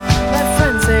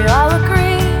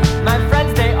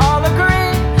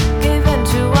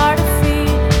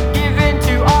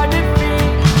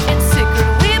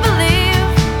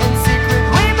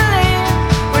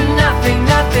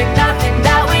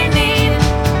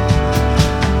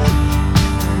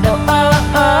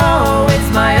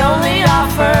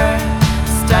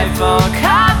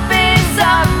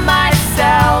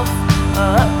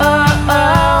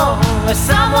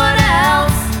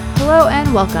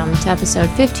and welcome to episode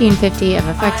 1550 of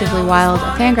Effectively Wild,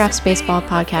 a Fangraphs baseball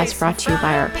podcast brought to you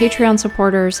by our Patreon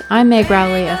supporters. I'm Meg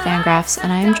Rowley of Fangraphs,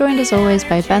 and I am joined as always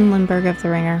by Ben Lindbergh of The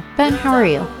Ringer. Ben, how are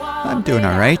you? I'm doing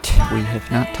all right. We have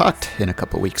not talked in a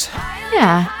couple weeks.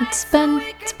 Yeah, it's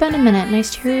been a minute.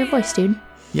 Nice to hear your voice, dude.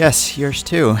 Yes, yours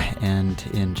too. And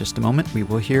in just a moment, we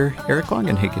will hear Eric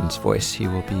Longenhagen's voice. He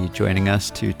will be joining us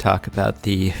to talk about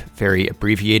the very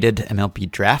abbreviated MLB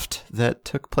draft that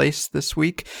took place this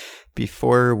week.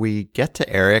 Before we get to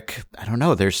Eric, I don't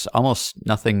know, there's almost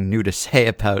nothing new to say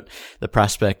about the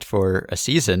prospect for a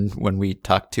season. When we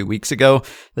talked 2 weeks ago,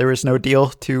 there was no deal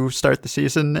to start the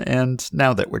season, and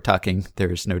now that we're talking,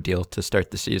 there is no deal to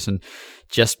start the season.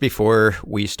 Just before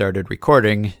we started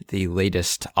recording, the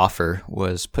latest offer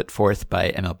was put forth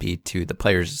by MLB to the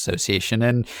Players Association,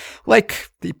 and like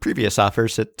the previous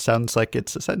offers, it sounds like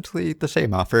it's essentially the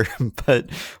same offer, but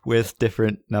with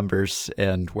different numbers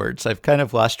and words. I've kind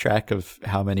of lost track of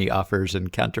how many offers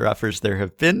and counteroffers there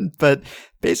have been, but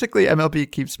basically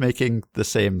MLB keeps making the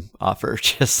same offer,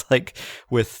 just like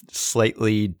with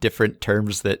slightly different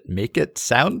terms that make it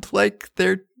sound like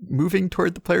they're moving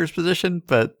toward the player's position,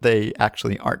 but they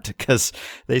actually aren't, because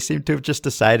they seem to have just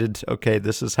decided, okay,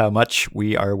 this is how much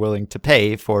we are willing to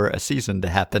pay for a season to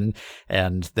happen,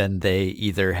 and then they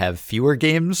either have fewer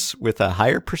games with a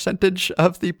higher percentage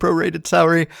of the prorated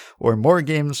salary or more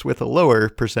games with a lower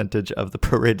percentage of the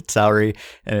prorated salary,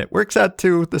 and it works out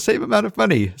to the same amount of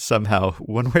money somehow,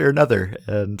 one way or another,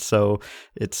 and so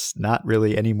it's not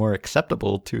really any more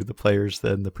acceptable to the players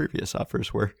than the previous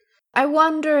offers were. I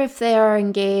wonder if they are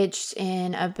engaged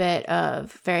in a bit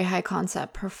of very high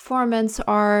concept performance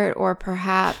art, or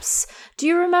perhaps, do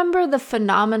you remember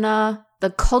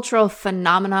the cultural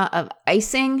phenomena of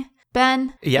icing,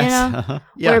 Ben? Yes. You know,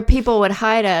 yeah. Where people would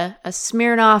hide a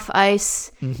Smirnoff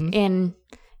ice in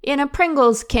a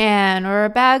Pringles can or a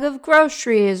bag of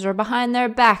groceries or behind their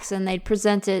backs, and they'd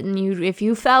present it, and if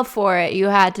you fell for it, you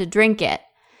had to drink it.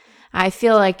 I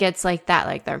feel like it's like that,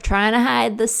 like they're trying to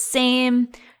hide the same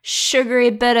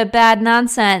sugary bit of bad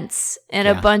nonsense in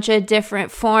a bunch of different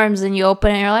forms, and you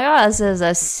open it and you're like, oh, this is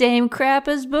the same crap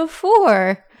as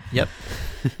before. Yep.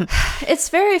 It's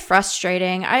very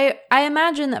frustrating. I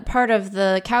imagine that part of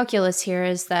the calculus here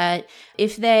is that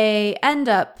if they end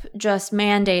up just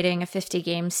mandating a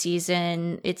 50-game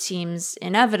season, it seems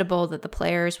inevitable that the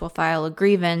players will file a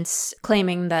grievance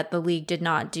claiming that the league did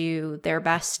not do their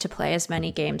best to play as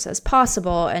many games as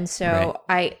possible. And so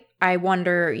I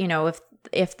wonder,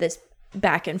 if this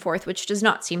back and forth, which does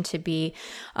not seem to be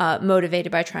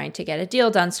motivated by trying to get a deal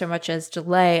done so much as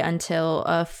delay until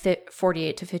a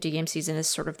 48 to 50 game season is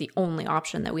sort of the only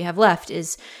option that we have left,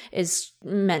 is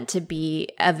meant to be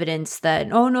evidence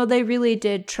that, oh no, they really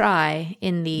did try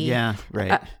in the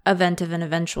event of an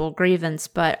eventual grievance.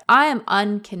 But I am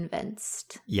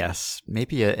unconvinced. Yes,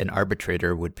 maybe an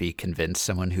arbitrator would be convinced,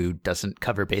 someone who doesn't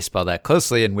cover baseball that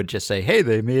closely, and would just say, hey,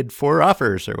 they made 4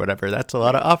 offers or whatever. That's a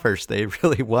lot of offers. They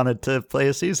really wanted to play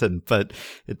a season, but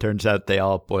it turns out they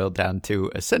all boiled down to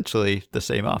essentially the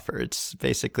same offer. It's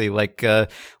basically like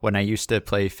when I used to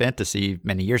play fantasy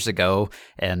many years ago,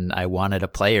 and I wanted a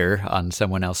player on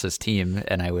someone else's team,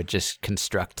 and I would just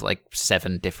construct like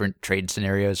 7 different trade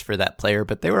scenarios for that player,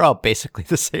 but they were all basically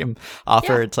the same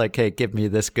offer. Yeah. It's like, hey, give me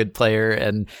this good player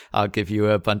and I'll give you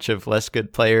a bunch of less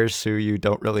good players who you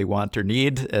don't really want or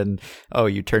need, and oh,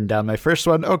 you turned down my first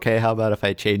one, okay, how about if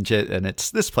I change it and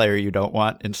it's this player you don't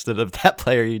want instead of that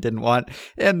player you didn't want,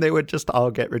 and they would just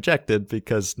all get rejected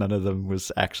because none of them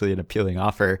was actually an appealing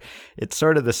offer. It's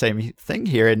sort of the same thing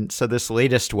here, and so this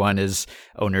latest one is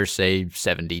owners say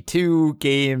 72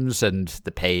 games, and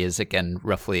the pay is again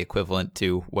roughly equivalent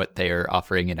to what they are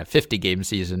offering in a 50-game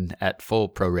season at full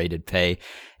prorated pay.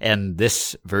 And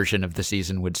this version of the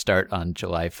season would start on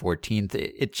July 14th.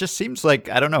 It just seems like,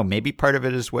 I don't know, maybe part of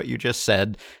it is what you just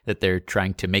said, that they're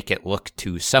trying to make it look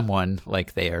to someone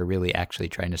like they are really actually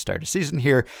trying to start a season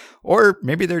here. Or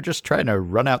maybe they're just trying to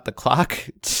run out the clock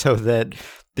so that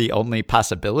the only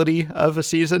possibility of a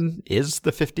season is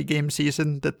the 50-game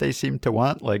season that they seem to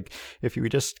want. Like, if you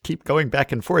just keep going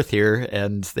back and forth here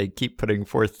and they keep putting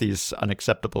forth these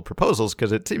unacceptable proposals,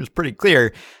 because it seems pretty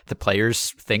clear the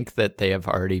players think that they have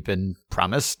already been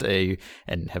promised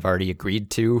and have already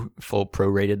agreed to full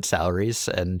prorated salaries,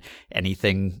 and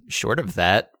anything short of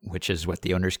that, which is what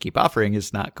the owners keep offering,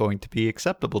 is not going to be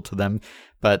acceptable to them.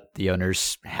 But the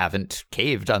owners haven't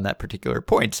caved on that particular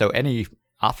point. So any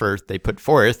offer they put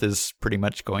forth is pretty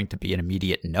much going to be an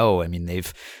immediate no. I mean,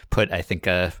 they've put, I think,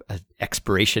 a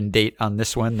expiration date on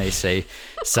this one. They say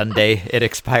Sunday it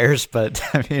expires, but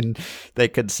I mean, they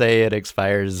could say it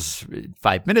expires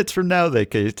 5 minutes from now. They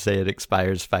could say it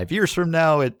expires 5 years from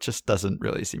now. It just doesn't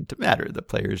really seem to matter. The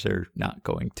players are not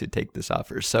going to take this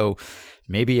offer. So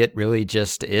maybe it really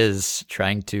just is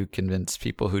trying to convince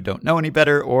people who don't know any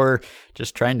better, or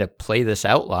just trying to play this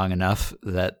out long enough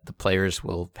that the players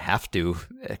will have to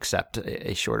accept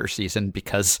a shorter season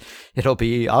because it'll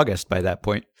be August by that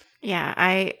point. Yeah,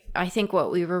 I think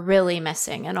what we were really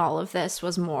missing in all of this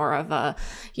was more of a,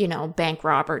 bank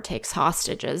robber takes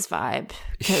hostages vibe,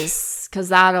 because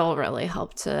that'll really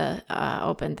help to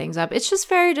open things up. It's just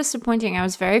very disappointing. I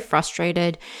was very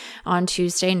frustrated on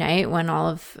Tuesday night when all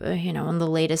of, when the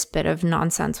latest bit of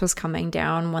nonsense was coming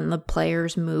down, when the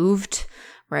players moved.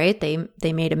 Right?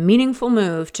 They made a meaningful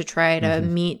move to try to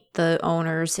meet the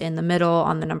owners in the middle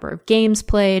on the number of games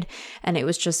played, and it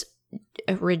was just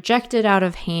rejected out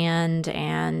of hand.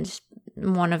 And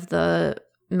one of the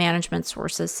management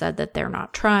sources said that they're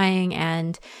not trying.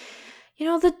 And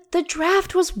the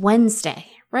draft was Wednesday,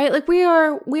 right? Like we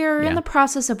are in the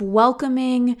process of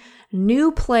welcoming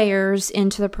new players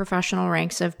into the professional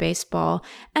ranks of baseball,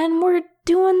 and we're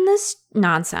doing this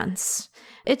nonsense.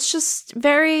 It's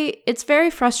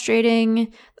very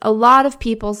frustrating. A lot of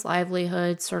people's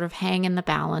livelihoods sort of hang in the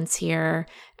balance here.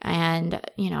 And,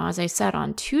 as I said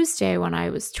on Tuesday when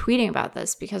I was tweeting about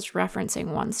this, because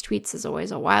referencing one's tweets is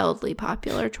always a wildly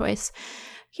popular choice,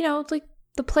 like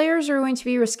the players are going to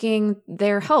be risking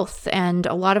their health, and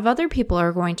a lot of other people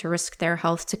are going to risk their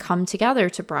health to come together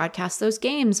to broadcast those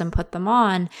games and put them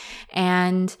on.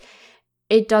 And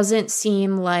it doesn't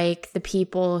seem like the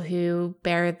people who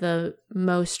bear the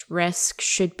most risk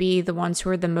should be the ones who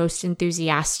are the most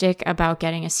enthusiastic about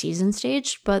getting a season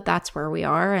staged, but that's where we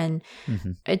are. And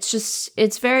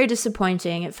it's very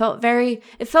disappointing. It felt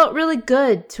really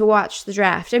good to watch the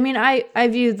draft. I mean, I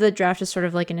view the draft as sort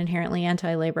of like an inherently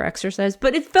anti-labor exercise,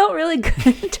 but it felt really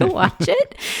good to watch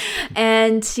it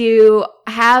and to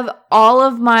have all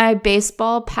of my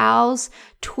baseball pals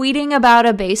tweeting about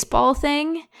a baseball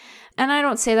thing. And I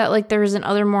don't say that like there isn't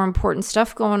other more important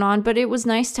stuff going on, but it was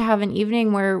nice to have an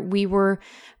evening where we were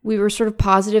sort of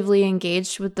positively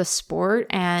engaged with the sport.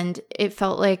 And it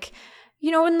felt like,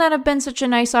 wouldn't that have been such a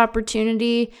nice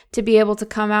opportunity to be able to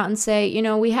come out and say,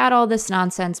 we had all this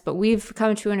nonsense, but we've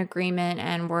come to an agreement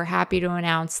and we're happy to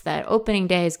announce that opening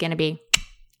day is going to be.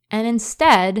 And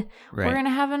instead, we're going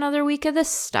to have another week of this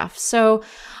stuff. So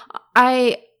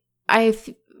I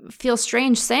feel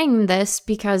strange saying this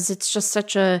because it's just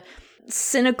such a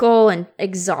cynical and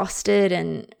exhausted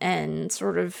and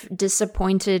sort of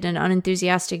disappointed and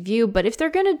unenthusiastic view. But if they're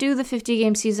going to do the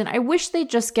 50-game season, I wish they'd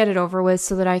just get it over with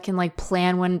so that I can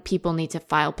plan when people need to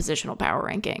file positional power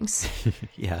rankings.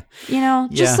 Yeah.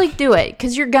 Just do it,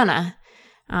 because you're gonna.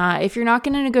 If you're not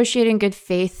going to negotiate in good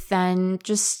faith, then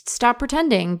just stop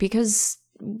pretending, because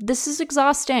this is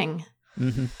exhausting.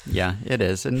 Yeah, it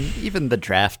is. And even the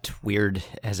draft, weird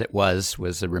as it was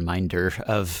a reminder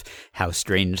of how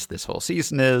strange this whole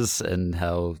season is and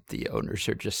how the owners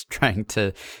are just trying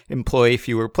to employ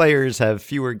fewer players, have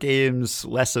fewer games,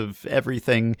 less of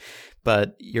everything.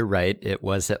 But you're right, it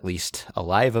was at least a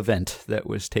live event that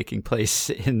was taking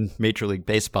place in Major League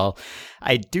Baseball.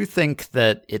 I do think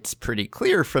that it's pretty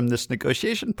clear from this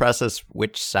negotiation process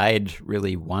which side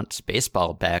really wants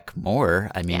baseball back more.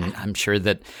 I mean, I'm sure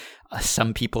that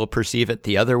some people perceive it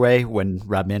the other way when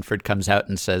Rob Manfred comes out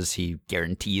and says he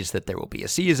guarantees that there will be a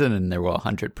season and there will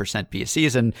 100% be a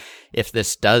season. If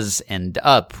this does end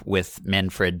up with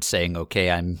Manfred saying, okay,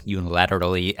 I'm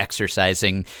unilaterally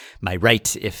exercising my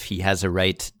right, if he has a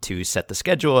right to set the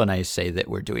schedule, and I say that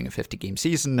we're doing a 50-game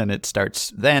season and it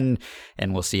starts then,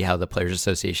 and we'll see how the Players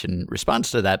Association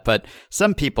responds to that. But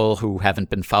some people who haven't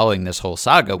been following this whole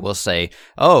saga will say,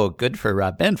 oh, good for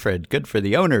Rob Manfred, good for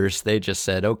the owners. They just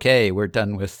said, okay, we're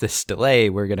done with this delay.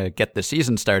 We're going to get the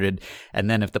season started.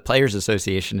 And then if the Players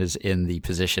Association is in the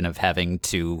position of having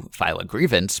to file a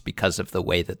grievance because of the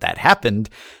way that happened,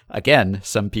 again,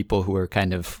 some people who are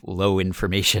kind of low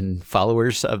information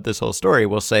followers of this whole story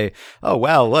will say, oh,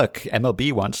 wow, look,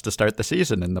 MLB wants to start the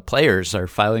season and the players are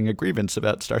filing a grievance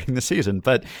about starting the season.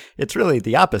 But it's really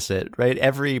the opposite, right?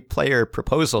 Every player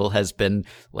proposal has been,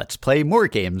 let's play more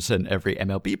games. And every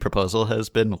MLB proposal has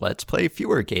been, let's play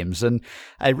fewer games. And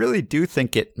I really do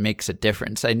think it makes a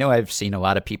difference. I know I've seen a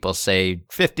lot of people say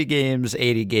 50 games,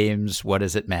 80 games, what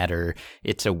does it matter?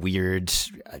 It's a weird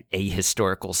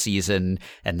ahistorical season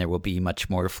and there will be much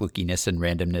more flukiness and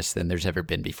randomness than there's ever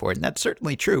been before. And that's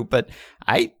certainly true, but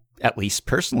I at least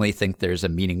personally think there's a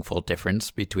meaningful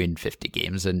difference between 50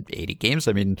 games and 80 games.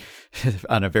 I mean,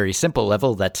 on a very simple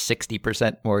level, that's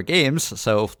 60% more games.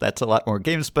 So that's a lot more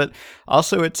games. But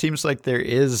also it seems like there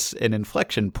is an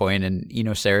inflection point, and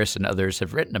Eno Sarris and others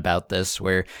have written about this,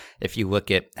 where if you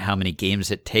look at how many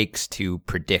games it takes to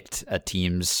predict a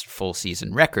team's full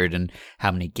season record and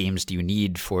how many games do you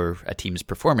need for a team's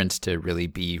performance to really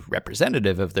be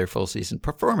representative of their full season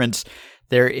performance,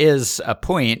 there is a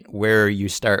point where you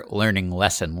start learning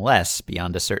less and less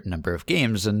beyond a certain number of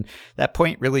games. And that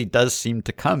point really does seem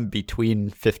to come between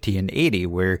 50 and 80,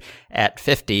 where at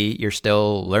 50, you're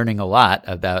still learning a lot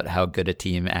about how good a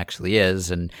team actually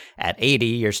is. And at 80,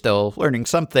 you're still learning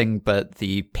something, but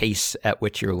the pace at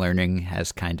which you're learning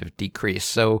has kind of decreased.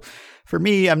 So for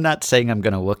me, I'm not saying I'm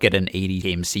going to look at an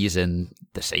 80-game season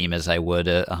the same as I would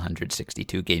a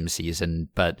 162-game season,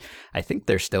 but I think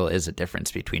there still is a difference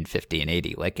between 50 and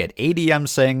 80. Like at 80, I'm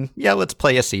saying, yeah, let's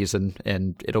play a season,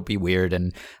 and it'll be weird,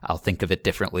 and I'll think of it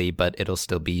differently, but it'll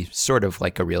still be sort of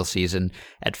like a real season.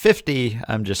 At 50,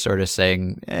 I'm just sort of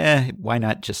saying, why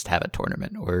not just have a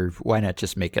tournament, or why not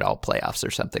just make it all playoffs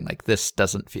or something? Like, this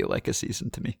doesn't feel like a season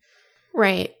to me.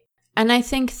 Right. And I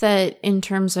think that in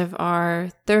terms of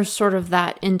there's sort of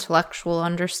that intellectual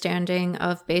understanding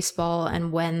of baseball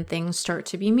and when things start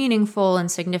to be meaningful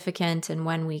and significant, and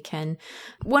when we can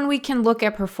look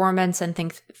at performance and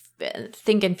think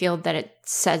and feel that it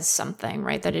says something,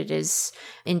 right? That it is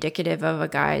indicative of a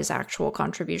guy's actual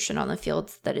contribution on the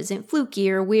field, that isn't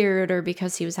fluky or weird or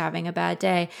because he was having a bad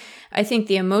day. I think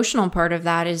the emotional part of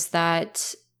that is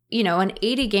that, you know, an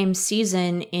 80-game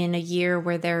season in a year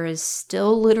where there is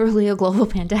still literally a global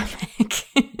pandemic.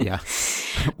 Yeah,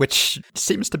 which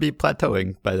seems to be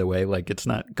plateauing, by the way. Like, it's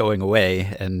not going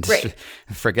away. And right.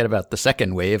 Forget about the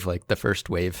second wave. Like, the first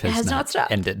wave has not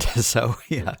stopped. Ended. So,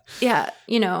 yeah. Yeah,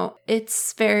 you know,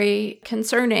 it's very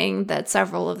concerning that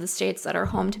several of the states that are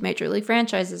home to major league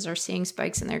franchises are seeing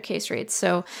spikes in their case rates.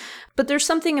 So, but there's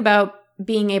something about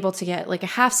being able to get like a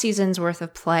half season's worth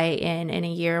of play in a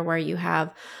year where you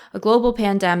have a global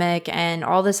pandemic and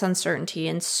all this uncertainty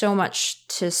and so much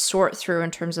to sort through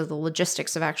in terms of the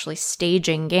logistics of actually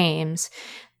staging games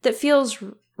that feels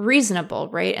reasonable,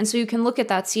 right? And so you can look at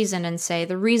that season and say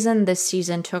the reason this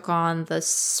season took on the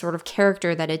sort of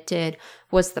character that it did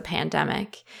was the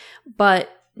pandemic. But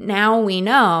now we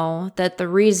know that the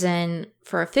reason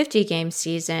for a 50-game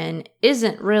season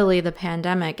isn't really the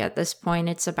pandemic at this point.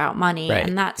 It's about money. Right,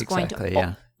 and that's exactly, going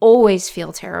to always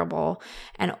feel terrible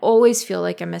and always feel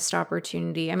like a missed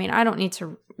opportunity. I mean, I don't need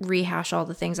to rehash all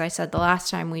the things I said the last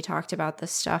time we talked about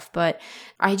this stuff, but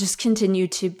I just continue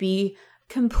to be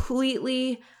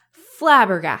completely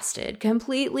flabbergasted,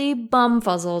 completely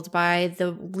bumfuzzled by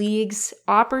the league's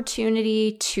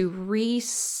opportunity to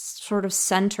sort of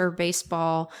center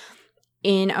baseball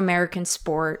in American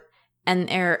sport and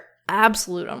their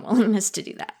absolute unwillingness to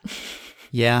do that.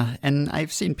 Yeah, and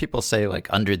I've seen people say, like,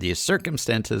 under these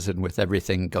circumstances and with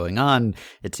everything going on,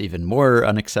 it's even more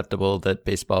unacceptable that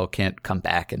baseball can't come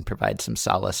back and provide some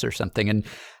solace or something. And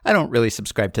I don't really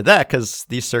subscribe to that, because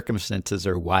these circumstances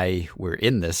are why we're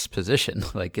in this position.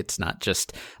 Like, it's not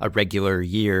just a regular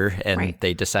year and right.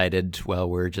 They decided, well,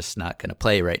 we're just not going to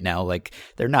play right now. Like,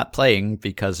 they're not playing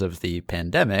because of the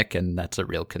pandemic, and that's a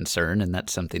real concern. And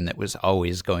that's something that was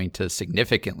always going to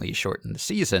significantly shorten the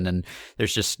season. And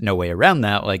there's just no way around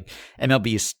that. Like,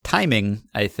 MLB's timing,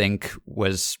 I think,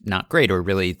 was not great, or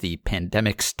really the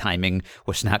pandemic's timing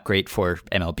was not great for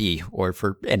MLB or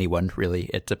for anyone,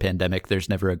 really. It's a pandemic. There's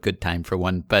never a good time for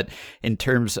one. But in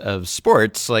terms of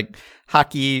sports, like,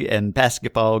 hockey and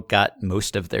basketball got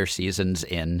most of their seasons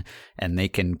in, and they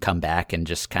can come back and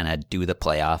just kind of do the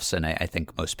playoffs. And I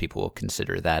think most people will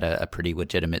consider that a pretty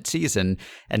legitimate season.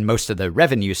 And most of the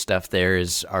revenue stuff there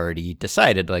is already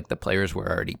decided, like the players were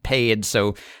already paid.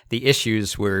 So the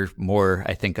issues were more,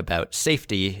 I think, about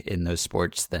safety in those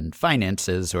sports than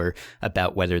finances, or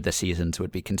about whether the seasons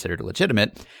would be considered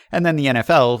legitimate. And then the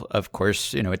NFL, of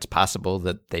course, you know, it's possible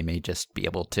that they may just be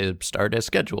able to start as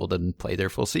scheduled and play their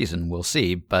full season. We'll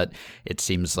see, but it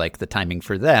seems like the timing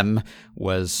for them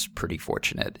was pretty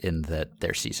fortunate in that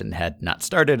their season had not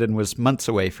started and was months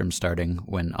away from starting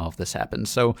when all of this happened.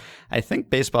 So I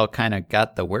think baseball kind of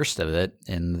got the worst of it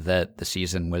in that the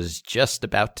season was just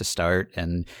about to start,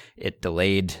 and it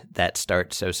delayed that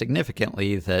start so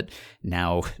significantly that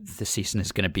now the season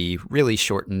is going to be really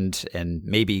shortened and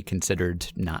maybe considered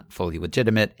not fully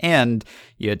legitimate. And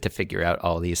you had to figure out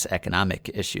all these economic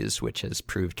issues, which has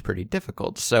proved pretty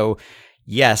difficult. So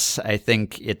yes, I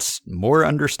think it's more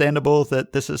understandable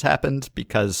that this has happened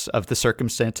because of the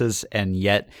circumstances, and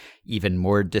yet even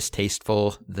more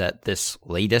distasteful that this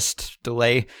latest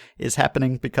delay is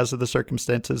happening because of the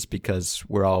circumstances, because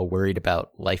we're all worried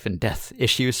about life and death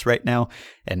issues right now.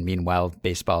 And meanwhile,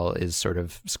 baseball is sort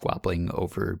of squabbling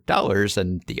over dollars,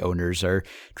 and the owners are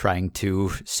trying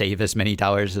to save as many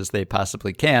dollars as they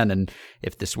possibly can. And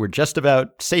if this were just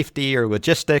about safety or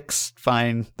logistics,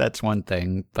 fine, that's one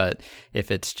thing. But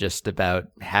if it's just about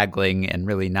haggling, and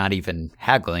really not even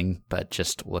haggling, but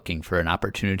just looking for an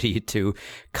opportunity to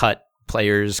cut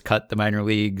players, cut the minor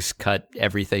leagues, cut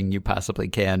everything you possibly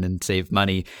can and save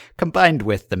money, combined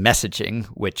with the messaging,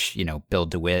 which, Bill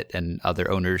DeWitt and other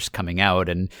owners coming out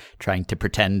and trying to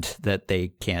pretend that they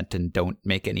can't and don't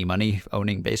make any money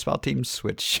owning baseball teams,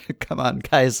 which, come on,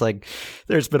 guys,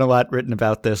 there's been a lot written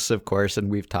about this, of course, and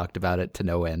we've talked about it to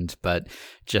no end, but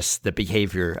just the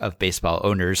behavior of baseball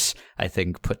owners, I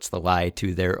think, puts the lie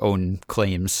to their own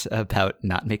claims about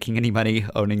not making any money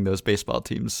owning those baseball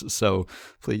teams. So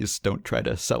please don't try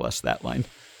to sell us that line.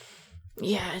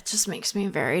 Yeah, it just makes me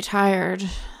very tired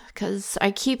because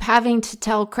I keep having to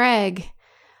tell Craig,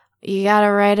 you got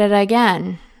to write it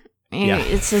again. Yeah.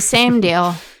 It's the same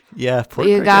deal. Yeah,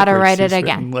 you got to write it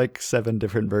again. 7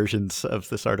 different versions of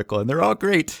this article, and they're all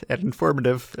great and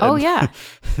informative. Oh, yeah.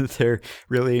 They're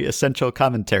really essential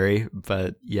commentary.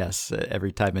 But yes,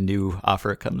 every time a new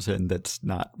offer comes in that's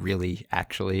not really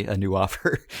actually a new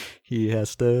offer, he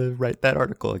has to write that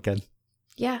article again.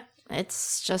 Yeah,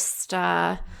 it's just,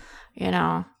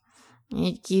 you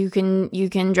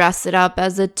can dress it up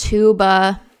as a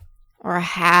tuba or a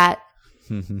hat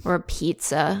or a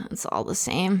pizza. It's all the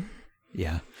same.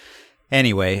 Yeah.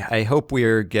 Anyway, I hope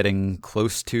we're getting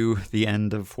close to the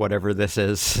end of whatever this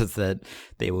is, that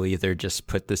they will either just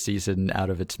put the season out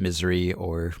of its misery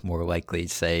or more likely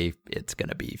say it's going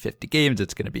to be 50 games,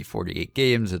 it's going to be 48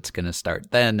 games, it's going to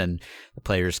start then, and the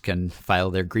players can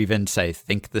file their grievance. I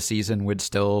think the season would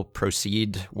still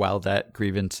proceed while that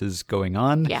grievance is going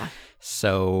on. Yeah.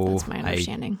 So that's my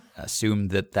understanding. I assume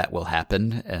that will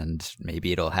happen, and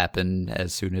maybe it'll happen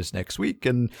as soon as next week,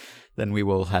 and then we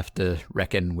will have to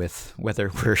reckon with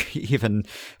whether we're even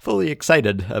fully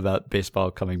excited about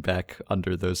baseball coming back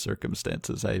under those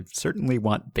circumstances. I certainly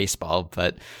want baseball,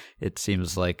 but it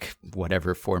seems like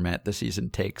whatever format the season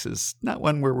takes is not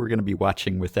one where we're going to be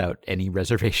watching without any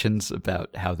reservations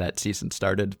about how that season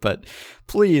started. But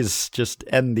please just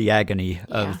end the agony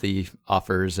of the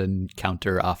offers and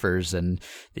counter offers and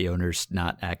the owners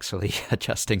not actually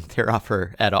adjusting their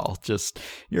offer at all. Just,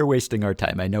 you're wasting our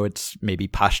time. I know it's maybe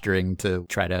posturing to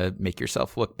try to make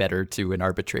yourself look better to an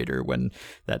arbitrator when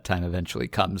that time eventually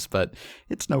comes, but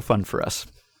it's no fun for us.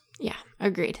 Yeah,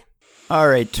 agreed. All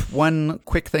right, one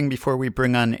quick thing before we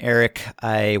bring on Eric.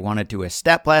 I want to do a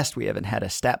stat blast. We haven't had a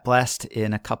stat blast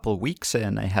in a couple weeks,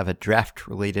 and I have a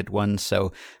draft-related one, so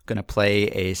I'm going to play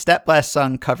a stat blast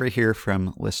song cover here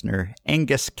from listener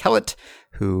Angus Kellett,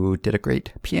 who did a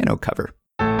great piano cover.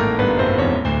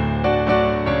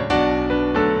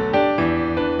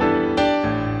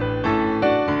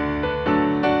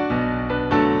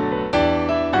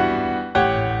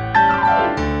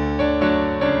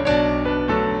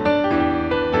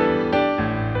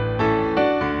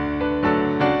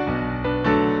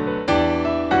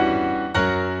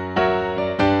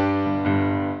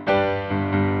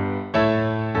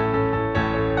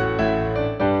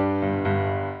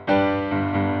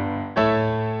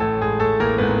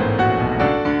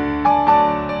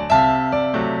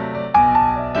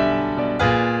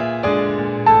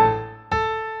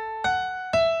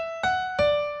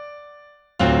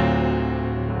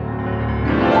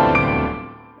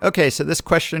 Okay, so this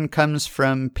question comes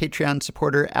from Patreon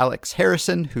supporter Alex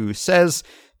Harrison, who says,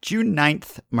 June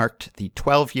 9th marked the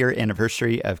 12-year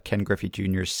anniversary of Ken Griffey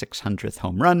Jr.'s 600th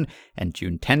home run, and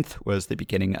June 10th was the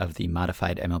beginning of the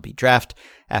modified MLB draft.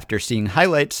 After seeing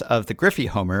highlights of the Griffey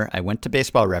homer, I went to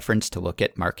Baseball Reference to look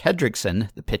at Mark Hendrickson,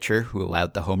 the pitcher who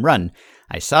allowed the home run.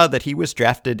 I saw that he was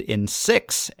drafted in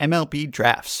 6 MLB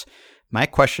drafts. My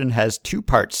question has 2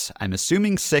 parts. I'm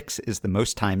assuming 6 is the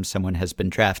most time someone has been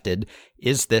drafted.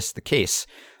 Is this the case?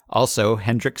 Also,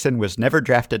 Hendrickson was never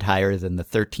drafted higher than the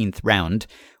 13th round.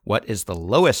 What is the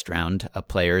lowest round a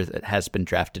player that has been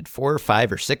drafted 4,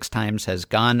 5, or 6 times has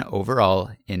gone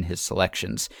overall in his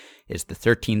selections? Is the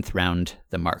 13th round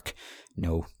the mark?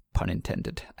 No pun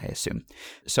intended, I assume.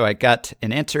 So I got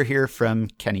an answer here from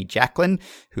Kenny Jacklin,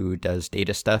 who does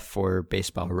data stuff for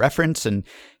Baseball Reference, and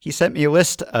he sent me a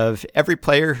list of every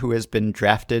player who has been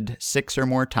drafted 6 or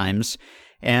more times.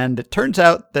 And it turns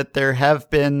out that there have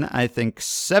been, I think,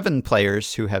 7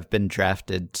 players who have been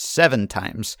drafted 7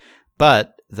 times.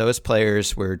 But those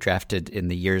players were drafted in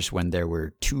the years when there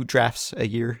were 2 drafts a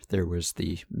year. There was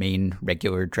the main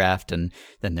regular draft, and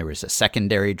then there was a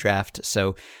secondary draft.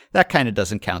 So that kind of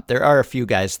doesn't count. There are a few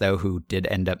guys, though, who did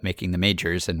end up making the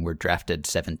majors and were drafted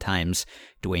 7 times.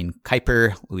 Duane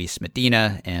Kuiper, Luis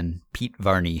Medina, and Pete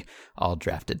Varney all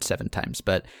drafted 7 times.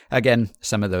 But again,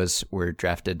 some of those were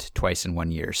drafted twice in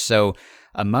 1 year. So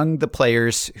among the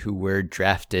players who were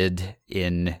drafted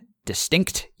in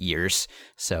distinct years,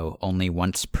 so only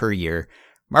once per year,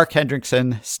 Mark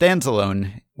Hendrickson stands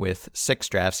alone with 6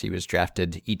 drafts. He was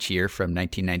drafted each year from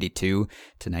 1992 to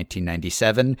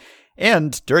 1997.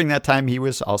 And during that time, he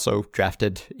was also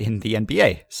drafted in the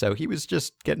NBA. So he was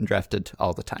just getting drafted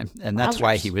all the time. And that's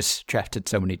why he was drafted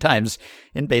so many times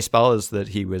in baseball, is that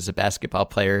he was a basketball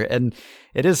player. And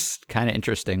it is kind of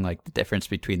interesting, like the difference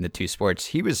between the two sports.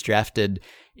 He was drafted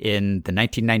in the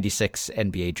 1996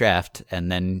 NBA draft,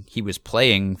 and then he was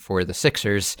playing for the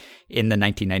Sixers in the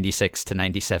 1996 to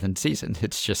 97 season.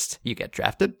 It's just, you get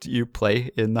drafted, you play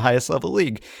in the highest level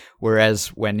league. Whereas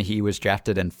when he was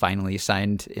drafted and finally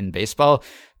signed in baseball,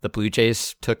 the Blue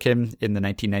Jays took him in the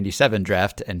 1997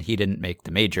 draft, and he didn't make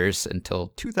the majors until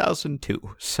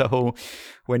 2002. So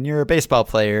when you're a baseball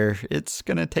player, it's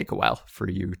going to take a while for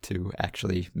you to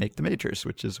actually make the majors,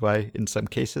 which is why in some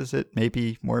cases it may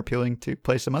be more appealing to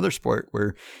play some other sport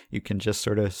where you can just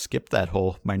sort of skip that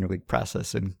whole minor league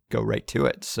process and go right to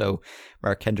it. So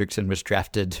Mark Hendrickson was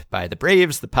drafted by the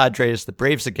Braves, the Padres, the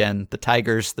Braves again, the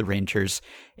Tigers, the Rangers,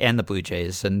 and the Blue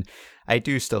Jays. And I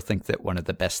do still think that one of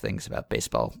the best things about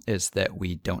baseball is that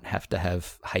we don't have to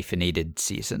have hyphenated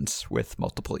seasons with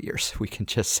multiple years. We can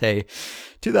just say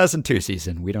 2002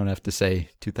 season. We don't have to say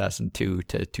 2002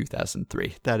 to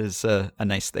 2003. That is a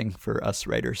nice thing for us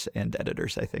writers and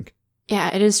editors, I think.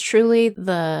 Yeah, it is truly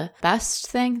the best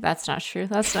thing. That's not true.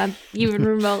 That's not even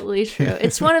remotely true.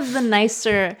 It's one of the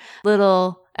nicer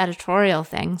little editorial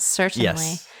things, certainly.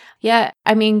 Yes. Yeah,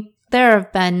 I mean, there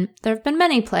have been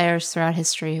many players throughout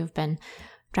history who've been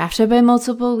drafted by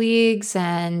multiple leagues,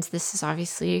 and this is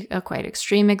obviously a quite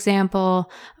extreme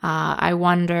example. I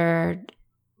wondered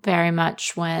very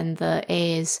much when the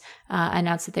A's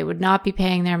announced that they would not be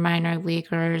paying their minor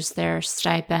leaguers their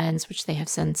stipends, which they have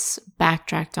since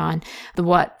backtracked on,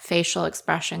 what facial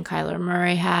expression Kyler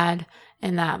Murray had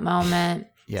in that moment.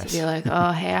 Yes. To be like,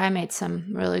 oh, hey, I made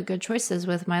some really good choices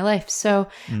with my life. So,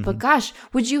 But gosh,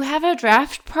 would you have a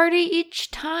draft party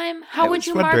each time? How would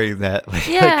you mark that?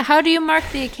 Yeah, how do you mark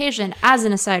the occasion? As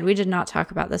an aside, we did not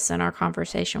talk about this in our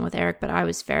conversation with Eric, but I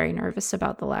was very nervous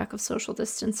about the lack of social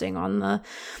distancing on the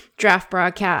draft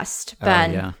broadcast.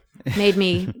 Ben made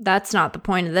me, that's not the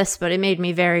point of this, but it made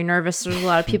me very nervous. There's a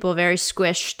lot of people very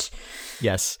squished.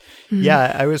 Yes.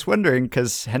 Yeah, I was wondering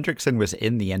because Hendrickson was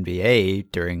in the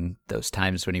NBA during those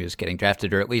times when he was getting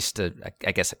drafted, or at least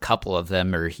I guess a couple of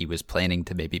them, or he was planning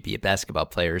to maybe be a basketball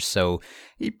player. So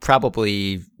he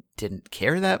probably didn't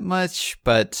care that much,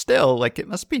 but still, like, it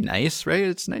must be nice, right?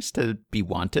 It's nice to be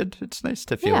wanted. It's nice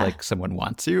to feel like someone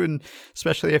wants you, and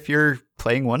especially if you're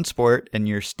playing one sport and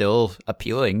you're still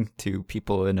appealing to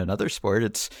people in another sport,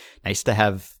 it's nice to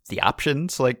have the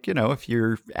options. Like, you know, if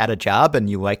you're at a job and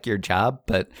you like your job,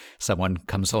 but someone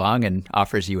comes along and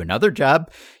offers you another job,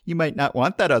 you might not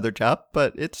want that other job,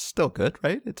 but it's still good,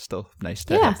 right? It's still nice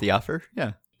to have the offer.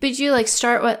 Yeah. But did you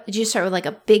start with like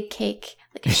a big cake,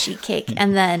 like a sheet cake,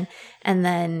 and then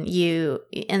you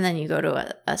go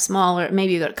to a smaller,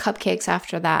 maybe you go to cupcakes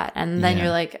after that, and then you're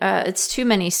like, it's too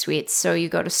many sweets, so you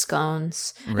go to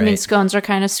scones. Right. I mean, scones are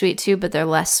kind of sweet too, but they're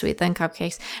less sweet than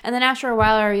cupcakes. And then after a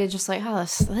while, are you just like, oh,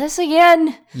 this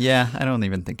again? Yeah, I don't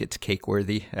even think it's cake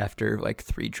worthy after like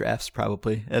 3 drafts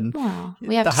probably. And well,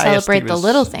 we have to celebrate the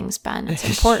little things, Ben. It's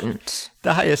important.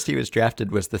 The highest he was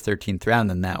drafted was the 13th round,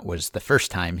 and that was the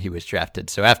first time he was drafted.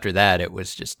 So after that, it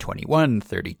was just 21,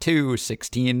 32,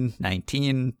 16,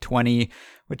 19, 20,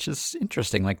 which is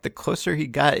interesting. Like, the closer he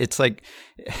got, it's like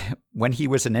when he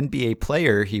was an NBA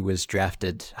player, he was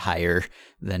drafted higher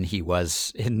than he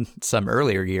was in some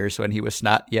earlier years when he was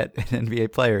not yet an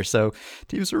NBA player. So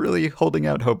teams were really holding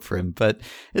out hope for him. But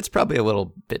it's probably a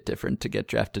little bit different to get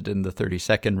drafted in the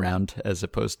 32nd round as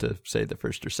opposed to, say, the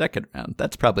first or second round.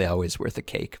 That's probably always worth a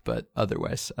cake, but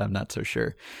otherwise, I'm not so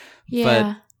sure.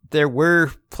 Yeah. But there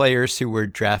were players who were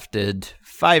drafted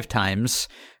 5 times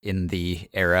in the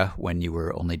era when you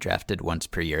were only drafted once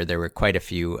per year. There were quite a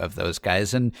few of those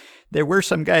guys. And there were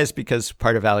some guys, because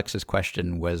part of Alex's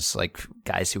question was like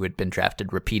guys who had been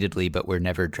drafted repeatedly but were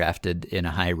never drafted in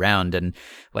a high round. And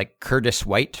like Curtis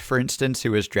White, for instance,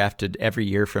 who was drafted every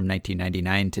year from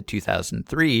 1999 to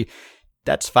 2003,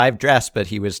 that's 5 drafts, but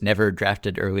he was never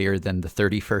drafted earlier than the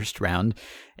 31st round.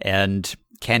 And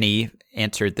Kenny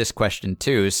answered this question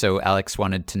too. So Alex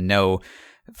wanted to know,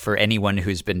 for anyone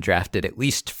who's been drafted at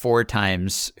least 4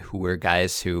 times, who were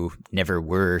guys who never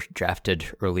were drafted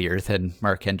earlier than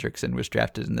Mark Hendrickson was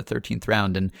drafted in the 13th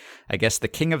round. And I guess the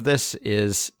king of this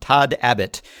is Todd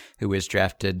Abbott, who was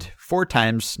drafted 4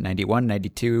 times, 91,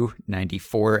 92,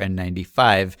 94, and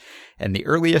 95. And the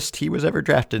earliest he was ever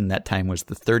drafted in that time was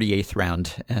the 38th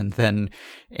round. And then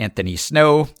Anthony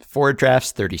Snow, 4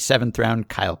 drafts, 37th round.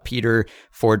 Kyle Peter,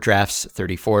 4 drafts,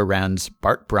 34 rounds.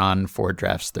 Bart Braun, 4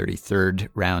 drafts, 33rd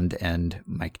round. And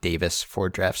Mike Davis, 4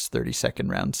 drafts, 32nd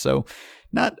round. So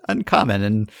not uncommon.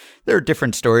 And there are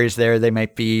different stories there. They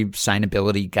might be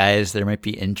signability guys. There might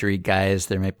be injury guys.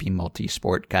 There might be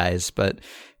multi-sport guys. But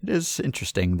it is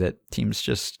interesting that teams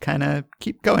just kind of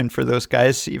keep going for those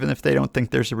guys, even if they don't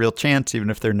think there's a real chance, even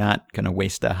if they're not going to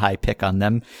waste a high pick on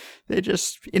them. They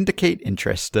just indicate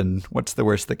interest. And what's the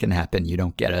worst that can happen? You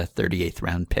don't get a 38th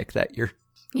round pick that year.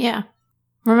 Yeah.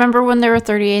 Remember when there were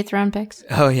 38th round picks?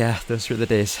 Oh, yeah. Those were the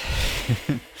days.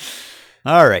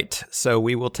 All right, so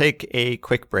we will take a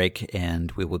quick break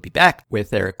and we will be back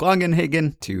with Eric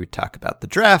Longenhagen to talk about the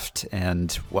draft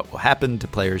and what will happen to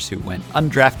players who went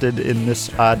undrafted in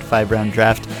this odd 5-round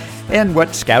draft and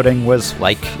what scouting was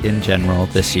like in general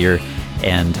this year,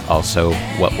 and also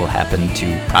what will happen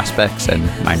to prospects and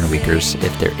minor leaguers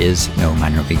if there is no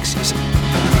minor league season.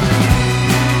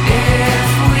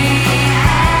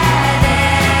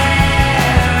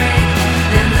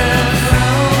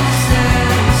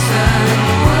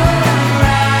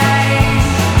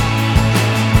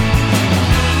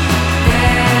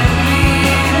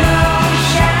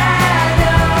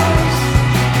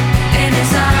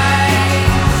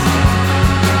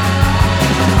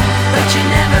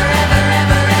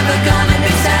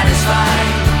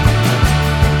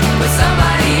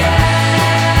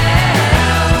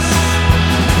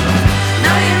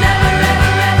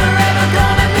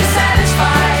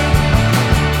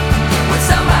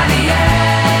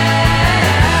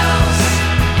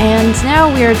 And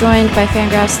now we are joined by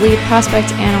Fangraphs lead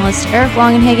prospect analyst Eric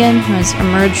Longenhagen, who has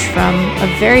emerged from a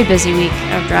very busy week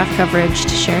of draft coverage to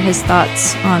share his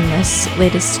thoughts on this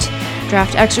latest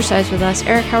draft exercise with us.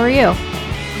 Eric, how are you?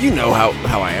 You know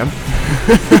how I am.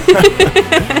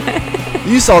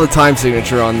 You saw the time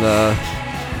signature in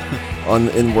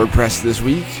WordPress this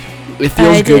week. It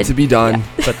feels good to be done.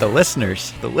 Yeah. But the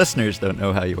listeners don't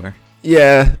know how you are.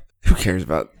 Yeah, who cares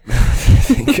about I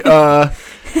think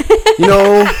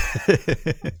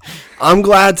I'm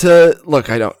glad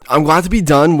to be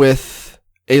done with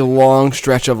a long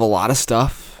stretch of a lot of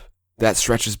stuff that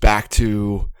stretches back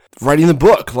to writing the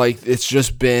book. Like, it's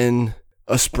just been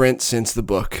a sprint since the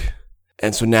book.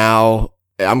 And so now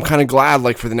I'm kind of glad,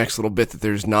 like, for the next little bit that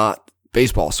there's not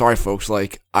baseball. Sorry, folks.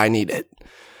 Like, I need it.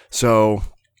 So,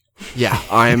 yeah,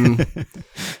 I'm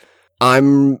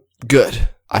good.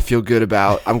 I feel good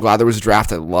I'm glad there was a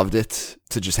draft. I loved it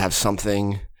to just have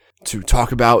something to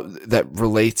talk about that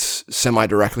relates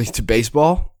semi-directly to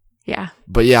baseball. Yeah.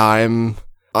 But yeah, I'm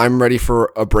ready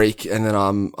for a break, and then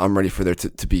I'm ready for there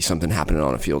to be something happening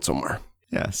on a field somewhere.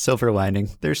 Yeah, silver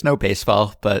lining. There's no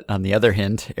baseball, but on the other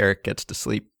hand, Eric gets to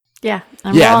sleep. Yeah,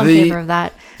 I'm all in favor of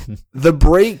that. The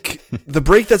break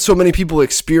that so many people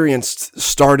experienced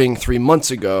starting 3 months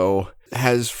ago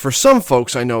has, for some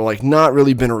folks I know, like, not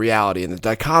really been a reality. And the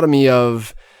dichotomy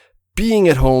of being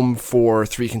at home for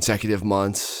 3 consecutive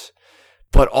months,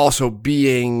 but also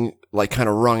being, like, kind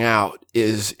of wrung out,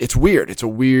 it's weird. It's a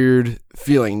weird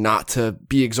feeling not to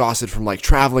be exhausted from, like,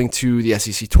 traveling to the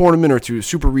SEC tournament or to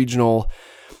Super Regional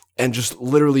and just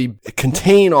literally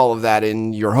contain all of that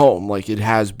in your home. Like, it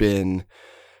has been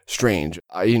strange.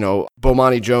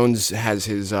 Bomani Jones has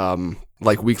his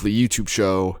weekly YouTube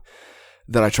show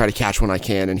that I try to catch when I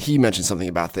can, and he mentioned something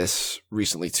about this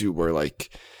recently too, where,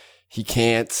 like, he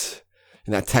can't,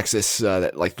 in that Texas,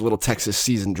 that, like, little Texas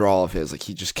season draw of his, like,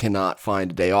 he just cannot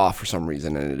find a day off for some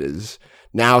reason, and it is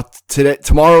now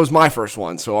tomorrow's my first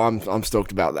one, so I'm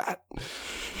stoked about that.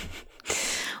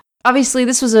 Obviously,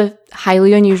 this was a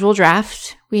highly unusual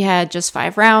draft. We had just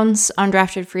 5 rounds.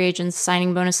 Undrafted free agents'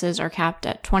 signing bonuses are capped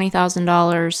at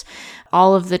 $20,000.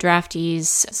 All of the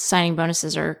draftees' signing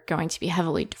bonuses are going to be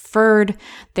heavily deferred.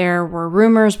 There were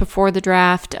rumors before the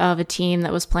draft of a team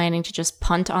that was planning to just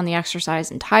punt on the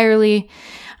exercise entirely.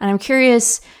 And I'm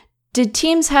curious, did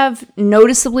teams have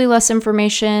noticeably less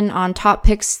information on top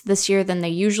picks this year than they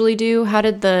usually do? How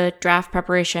did the draft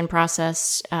preparation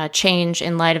process change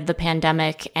in light of the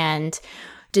pandemic? And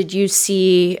did you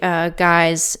see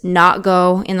guys not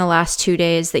go in the last 2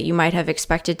 days that you might have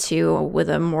expected to with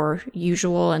a more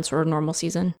usual and sort of normal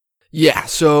season? Yeah,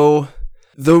 so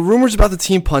the rumors about the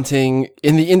team punting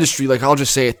in the industry, like I'll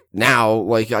just say it now,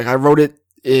 like I wrote it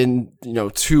in,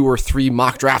 2 or 3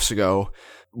 mock drafts ago,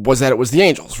 was that it was the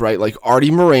Angels, right? Like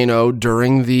Artie Moreno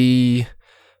during the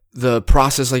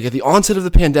process, like at the onset of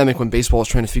the pandemic when baseball was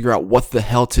trying to figure out what the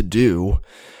hell to do,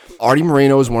 Artie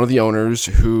Moreno is one of the owners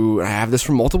who, I have this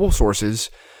from multiple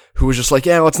sources, who was just like,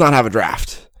 yeah, let's not have a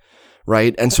draft,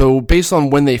 right? And so based on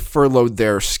when they furloughed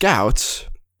their scouts,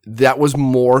 that was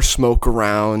more smoke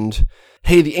around,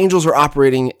 hey, the Angels are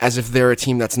operating as if they're a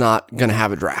team that's not going to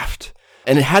have a draft.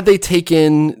 And had they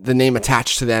taken the name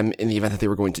attached to them in the event that they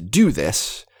were going to do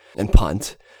this and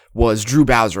punt, was Drew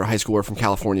Bowser, a high schooler from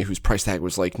California whose price tag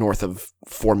was like north of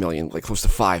 $4 million, like close to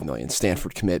 $5 million.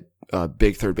 Stanford commit,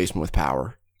 big third baseman with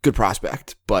power. Good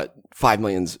prospect, but $5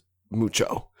 million's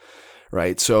mucho,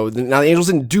 right? So now the Angels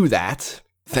didn't do that.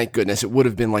 Thank goodness. It would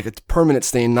have been like a permanent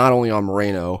stain, not only on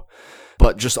Moreno,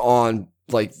 but just on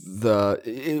like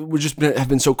it would just have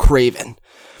been so craven.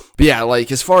 But yeah,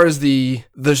 like as far as the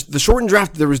shortened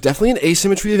draft, there was definitely an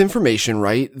asymmetry of information,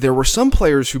 right? There were some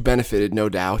players who benefited, no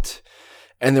doubt,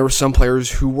 and there were some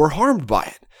players who were harmed by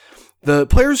it. The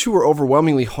players who were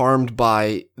overwhelmingly harmed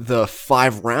by the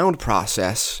 5-round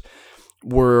process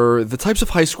were the types of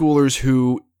high schoolers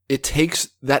who it takes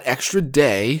that extra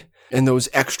day and those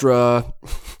extra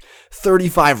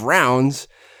 35 rounds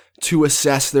to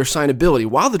assess their signability.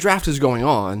 While the draft is going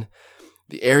on,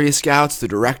 the area scouts, the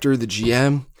director, the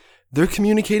GM, they're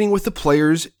communicating with the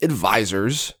players'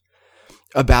 advisors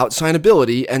about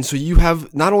signability. And so you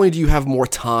have, not only do you have more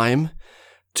time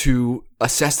to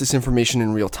assess this information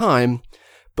in real time,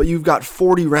 but you've got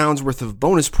 40 rounds worth of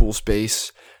bonus pool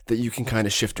space that you can kind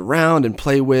of shift around and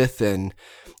play with and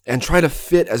try to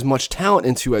fit as much talent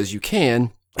into as you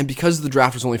can. And because the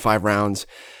draft was only 5 rounds,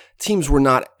 teams were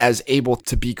not as able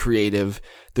to be creative.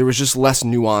 There was just less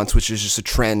nuance, which is just a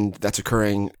trend that's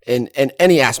occurring in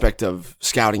any aspect of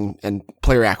scouting and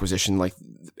player acquisition. Like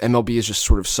MLB is just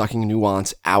sort of sucking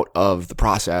nuance out of the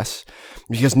process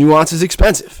because nuance is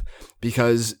expensive.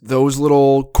 Because those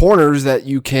little corners that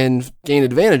you can gain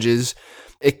advantages,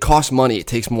 it costs money. It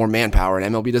takes more manpower,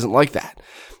 and MLB doesn't like that.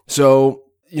 So,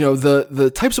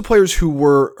 the types of players who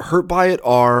were hurt by it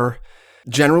are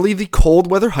generally the cold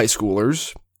weather high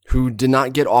schoolers who did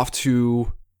not get off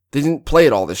to, they didn't play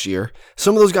it all this year.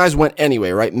 Some of those guys went anyway,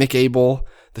 right? Mick Abel,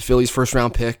 the Phillies first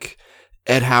round pick,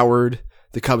 Ed Howard,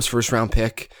 the Cubs first round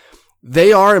pick.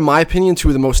 They are, in my opinion, 2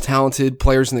 of the most talented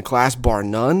players in the class, bar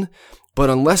none. But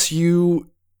unless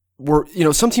you were,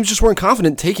 some teams just weren't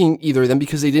confident taking either of them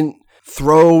because they didn't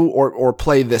throw or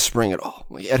play this spring at all.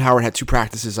 Like Ed Howard had 2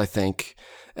 practices, I think,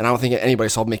 and I don't think anybody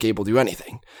saw Mick Abel do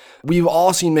anything. We've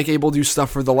all seen Mick Abel do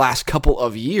stuff for the last couple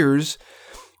of years,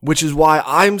 which is why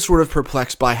I'm sort of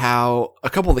perplexed by how a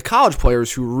couple of the college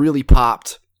players who really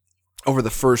popped over the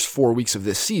first 4 weeks of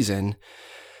this season,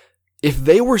 if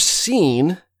they were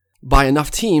seen by enough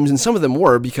teams, and some of them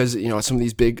were because, some of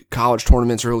these big college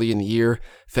tournaments early in the year,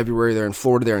 February, they're in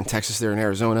Florida, they're in Texas, they're in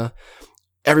Arizona.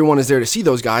 Everyone is there to see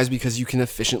those guys because you can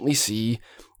efficiently see,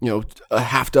 a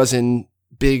half dozen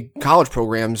big college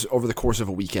programs over the course of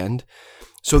a weekend.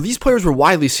 So these players were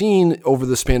widely seen over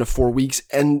the span of 4 weeks,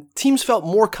 and teams felt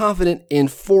more confident in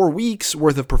 4 weeks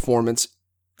worth of performance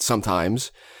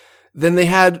sometimes than they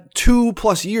had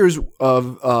 2+ years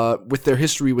of with their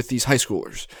history with these high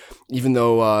schoolers. Even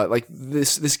though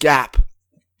this gap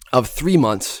of 3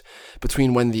 months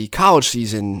between when the college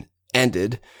season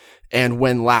ended and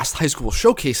when last high school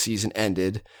showcase season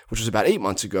ended, which was about 8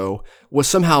 months ago, was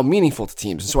somehow meaningful to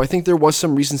teams. And so I think there was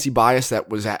some recency bias that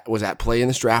was at play in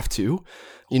this draft too.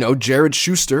 Jared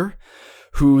Schuster,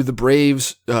 who the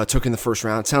Braves took in the first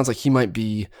round, it sounds like he might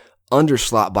be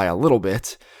underslot by a little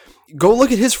bit. Go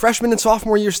look at his freshman and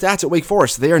sophomore year stats at Wake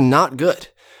Forest. They are not good.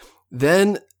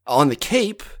 Then on the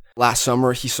Cape last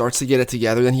summer, he starts to get it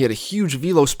together. Then he had a huge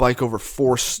velo spike over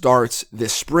 4 starts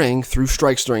this spring, through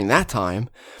strikes during that time,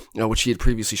 which he had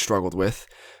previously struggled with.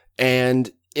 And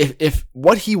if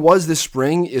what he was this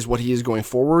spring is what he is going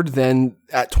forward, then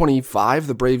at 25,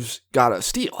 the Braves got a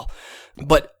steal.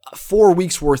 But 4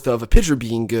 weeks worth of a pitcher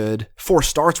being good, 4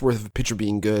 starts worth of a pitcher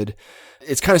being good,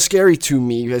 it's kind of scary to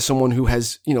me as someone who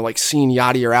has, seen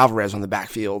Yadier Alvarez on the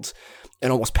backfield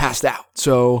and almost passed out.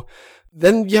 So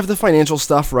then you have the financial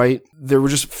stuff, right? There were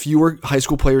just fewer high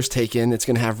school players taken. It's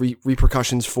going to have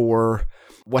repercussions for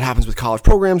what happens with college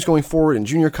programs going forward and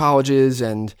junior colleges.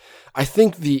 And I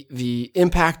think the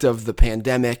impact of the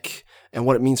pandemic and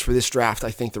what it means for this draft,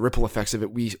 I think the ripple effects of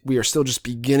it, we are still just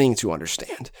beginning to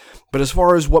understand. But as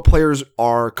far as what players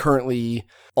are currently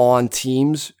on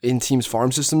teams, in teams'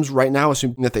 farm systems right now,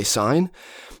 assuming that they sign,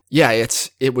 yeah,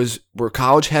 we're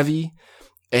college heavy.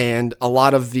 and a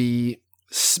lot of the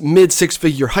mid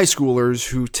six-figure high schoolers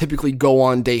who typically go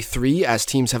on day 3 as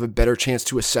teams have a better chance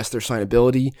to assess their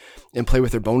signability and play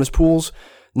with their bonus pools.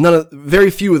 Very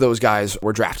few of those guys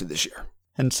were drafted this year.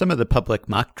 And some of the public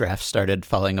mock drafts started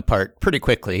falling apart pretty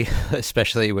quickly,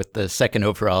 especially with the second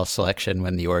overall selection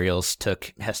when the Orioles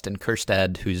took Heston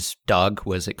Kjerstad, whose dog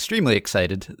was extremely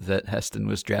excited that Heston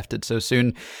was drafted so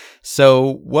soon.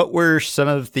 So what were some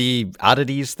of the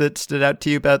oddities that stood out to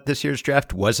you about this year's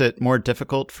draft? Was it more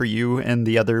difficult for you and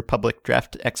the other public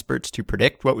draft experts to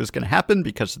predict what was going to happen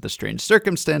because of the strange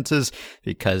circumstances,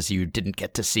 because you didn't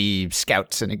get to see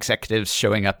scouts and executives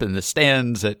showing up in the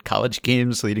stands at college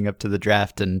games leading up to the draft?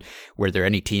 And were there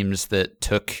any teams that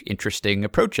took interesting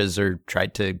approaches or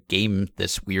tried to game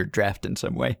this weird draft in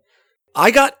some way?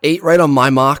 I got 8 right on my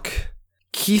mock.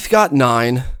 Keith got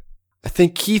 9. I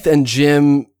think Keith and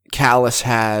Jim Callis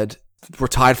were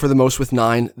tied for the most with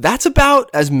 9. That's about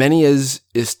as many as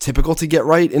is typical to get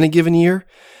right in a given year.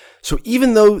 So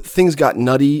even though things got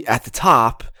nutty at the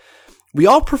top, we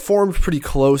all performed pretty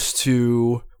close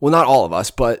to, well, not all of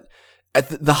us, but at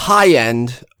the high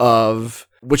end of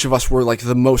which of us were like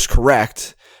the most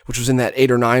correct, which was in that 8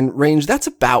 or 9 range. That's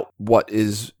about what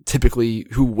is typically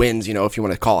who wins, if you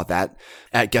want to call it that,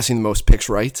 at guessing the most picks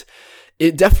right.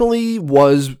 It definitely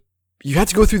was, you had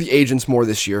to go through the agents more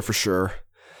this year for sure.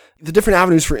 The different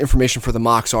avenues for information for the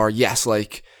mocks are, yes,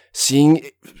 like seeing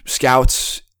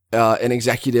scouts and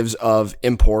executives of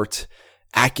import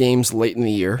at games late in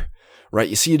the year, right?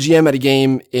 You see a GM at a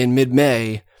game in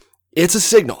mid-May, it's a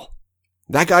signal.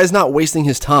 That guy's not wasting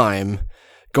his time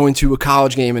going to a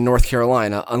college game in North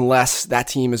Carolina unless that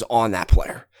team is on that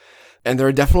player. And there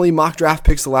are definitely mock draft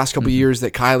picks the last couple of years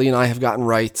that Kylie and I have gotten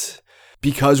right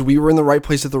because we were in the right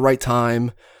place at the right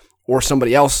time, or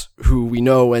somebody else who we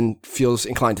know and feels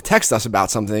inclined to text us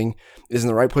about something is in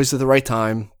the right place at the right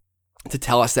time to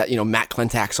tell us that, Matt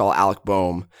Klentak saw Alec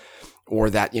Boehm, or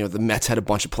that, the Mets had a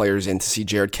bunch of players in to see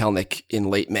Jared Kelenic in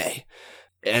late May.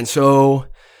 And so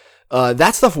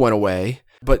that stuff went away.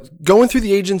 But going through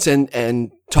the agents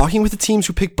and talking with the teams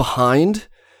who pick behind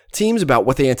teams about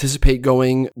what they anticipate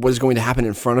what is going to happen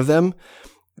in front of them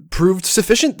proved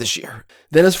sufficient this year.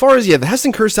 Then as far as, the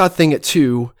Heston Kjerstad thing at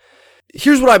 2,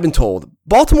 here's what I've been told.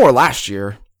 Baltimore last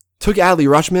year took Adley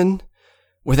Rutschman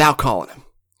without calling him.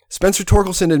 Spencer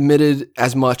Torkelson admitted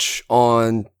as much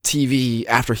on TV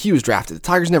after he was drafted. The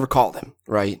Tigers never called him,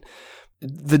 right?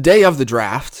 The day of the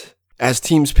draft, as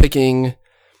teams picking,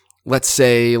 let's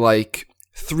say, like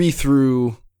 3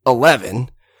 through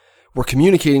 11 were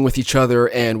communicating with each other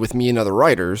and with me and other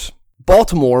writers,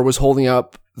 Baltimore was holding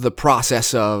up the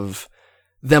process of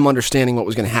them understanding what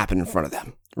was going to happen in front of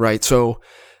them, right? So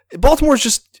Baltimore's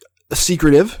just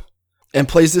secretive and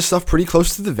plays this stuff pretty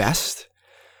close to the vest.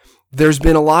 There's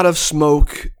been a lot of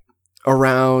smoke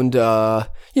around,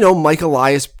 Mike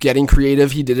Elias getting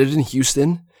creative. He did it in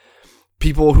Houston.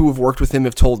 People who have worked with him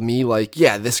have told me, like,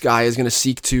 yeah, this guy is going to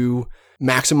seek to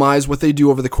maximize what they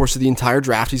do over the course of the entire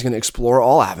draft. He's going to explore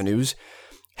all avenues.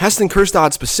 Heston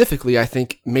Kjerstad specifically, I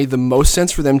think, made the most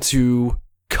sense for them to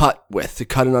cut an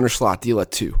underslot deal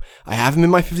at 2. I have him in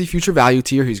my 50 future value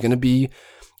tier. He's going to be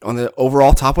on the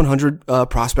overall top 100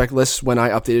 prospect list when I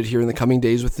update it here in the coming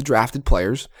days with the drafted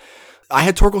players. I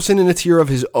had Torkelson in a tier of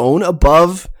his own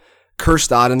above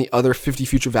Kjerstad and the other 50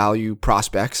 future value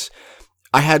prospects.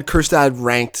 I had Kjerstad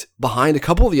ranked behind a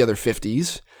couple of the other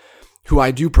 50s, who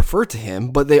I do prefer to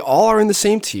him, but they all are in the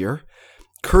same tier.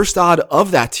 Kjerstad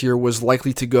of that tier was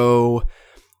likely to go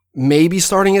maybe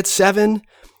starting at 7,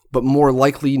 but more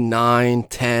likely 9,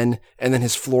 10, and then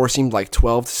his floor seemed like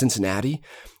 12 to Cincinnati.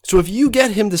 So if you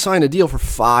get him to sign a deal for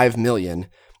 $5 million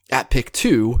at pick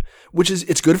 2,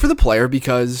 it's good for the player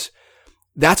because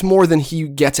that's more than he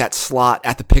gets at slot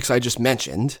at the picks I just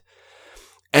mentioned.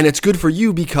 And it's good for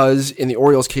you because in the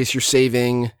Orioles case, you're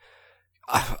saving,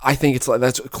 I think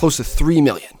that's close to $3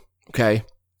 million. Okay.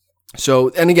 So,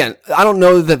 and again, I don't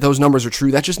know that those numbers are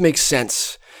true. That just makes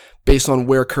sense based on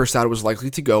where Kjerstad was likely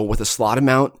to go, what the slot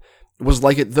amount was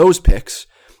like at those picks.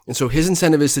 And so his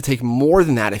incentive is to take more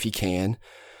than that if he can.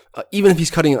 Even if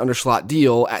he's cutting an underslot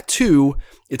deal at 2,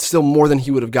 it's still more than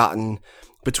he would have gotten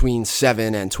between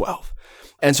 7 and 12.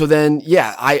 And so then,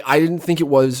 yeah, I didn't think it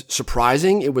was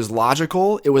surprising. It was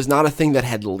logical. It was not a thing that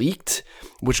had leaked,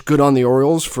 which good on the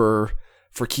Orioles for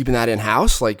keeping that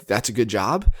in-house. Like, that's a good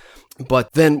job.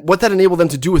 But then what that enabled them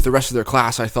to do with the rest of their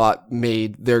class, I thought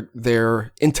made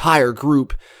their entire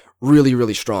group really,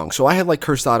 really strong. So I had like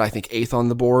Kjerstad, I think 8th on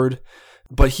the board,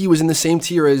 but he was in the same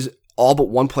tier as all but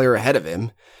one player ahead of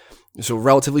him. So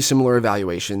relatively similar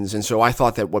evaluations. And so I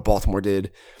thought that what Baltimore did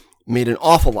made an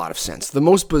awful lot of sense. The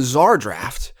most bizarre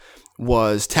draft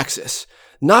was Texas.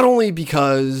 not only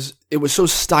because it was so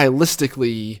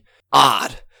stylistically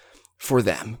odd for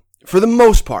them, for the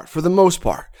most part.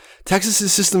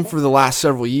 Texas's system for the last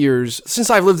several years, since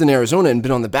I've lived in Arizona and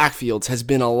been on the backfields, has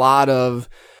been a lot of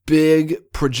big,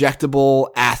 projectable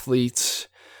athletes,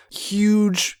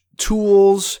 huge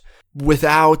tools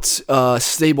without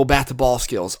stable bat-to-ball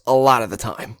skills a lot of the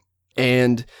time.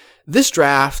 And this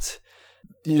draft,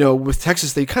 with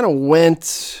Texas, they kind of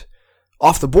went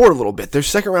off the board a little bit. Their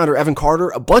second rounder, Evan Carter,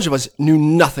 a bunch of us knew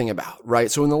nothing about, right?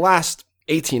 So in the last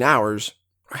 18 hours,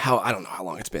 I don't know how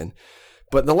long it's been,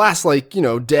 but the last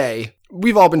day,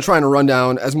 we've all been trying to run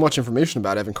down as much information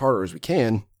about Evan Carter as we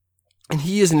can. And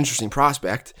he is an interesting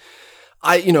prospect.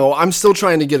 I'm still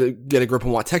trying to get a grip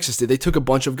on what Texas did. They took a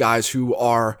bunch of guys who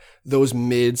are those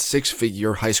mid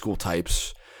six-figure high school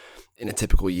types in a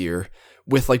typical year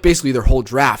with basically their whole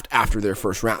draft after their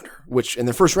first rounder, and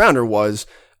their first rounder was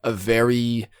a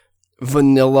very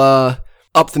vanilla,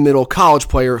 up-the-middle college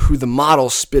player who the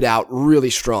models spit out really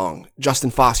strong.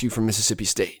 Justin Foscue from Mississippi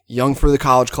State. Young for the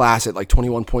college class at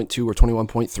 21.2 or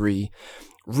 21.3.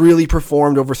 Really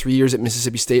performed over 3 years at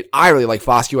Mississippi State. I really like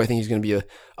Foscue. I think he's going to be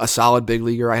a solid big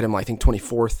leaguer. I had him,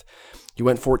 24th. He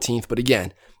went 14th. But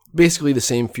again, basically the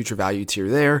same future value tier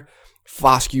there.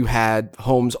 Foscue had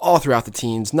homes all throughout the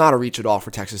teens. Not a reach at all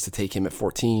for Texas to take him at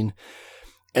 14.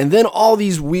 And then all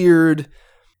these weird,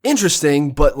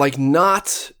 interesting, but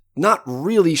not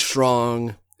really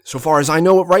strong, so far as I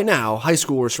know it right now, high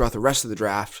schoolers throughout the rest of the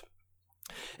draft.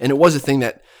 And it was a thing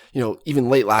that, even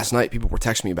late last night, people were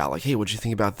texting me about hey, what'd you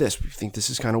think about this? We think this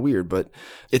is kind of weird, but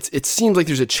it seems like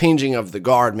there's a changing of the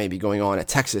guard maybe going on at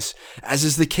Texas, as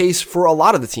is the case for a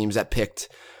lot of the teams that picked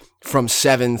from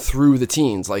 7 through the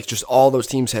teens. Just all those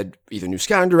teams had either new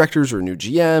scouting directors or new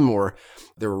GM, or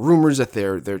there were rumors that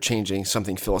they're changing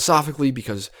something philosophically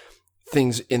because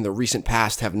things in the recent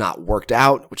past have not worked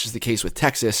out, which is the case with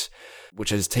Texas,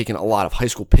 which has taken a lot of high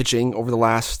school pitching over the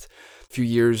last few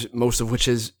years, most of which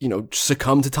has,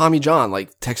 succumbed to Tommy John.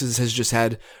 Texas has just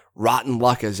had rotten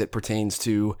luck as it pertains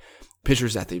to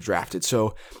pitchers that they've drafted.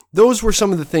 So those were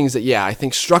some of the things that, I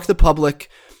think struck the public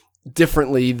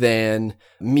differently than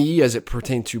me as it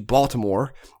pertained to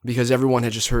Baltimore, because everyone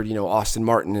had just heard, Austin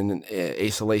Martin and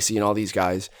Asa Lacy and all these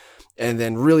guys. And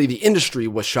then really the industry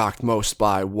was shocked most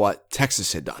by what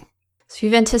Texas had done. So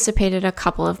you've anticipated a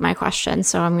couple of my questions,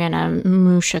 so I'm going to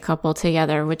moosh a couple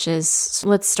together, which is,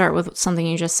 let's start with something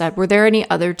you just said. Were there any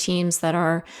other teams that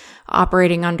are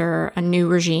operating under a new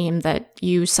regime that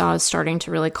you saw as starting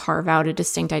to really carve out a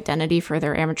distinct identity for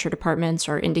their amateur departments,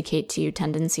 or indicate to you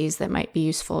tendencies that might be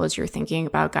useful as you're thinking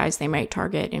about guys they might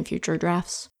target in future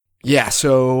drafts? Yeah,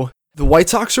 so the White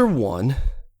Sox are one.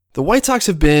 The White Sox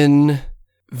have been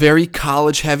very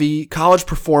college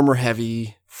performer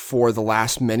heavy for the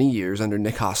last many years under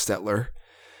Nick Hostetler.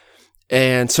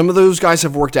 And some of those guys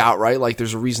have worked out, right?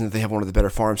 There's a reason that they have one of the better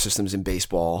farm systems in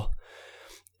baseball.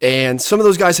 And some of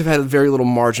those guys have had very little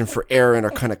margin for error and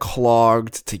are kind of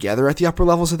clogged together at the upper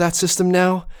levels of that system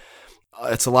now.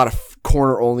 It's a lot of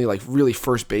corner only, really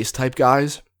first base type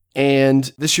guys.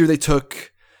 And this year they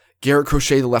took Garrett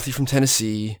Crochet, the lefty from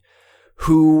Tennessee,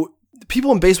 who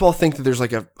people in baseball think that there's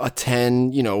a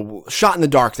 10, shot in the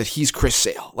dark that he's Chris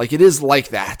Sale. It is like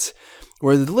that,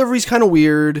 where the delivery's kind of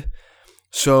weird,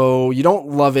 so you don't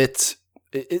love it.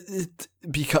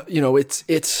 Because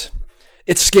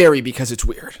it's scary because it's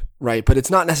weird, right? But it's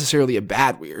not necessarily a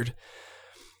bad weird.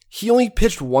 He only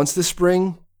pitched once this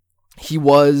spring.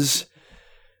 The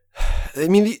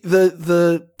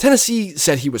Tennessee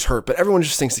said he was hurt, but everyone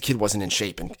just thinks the kid wasn't in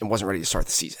shape and wasn't ready to start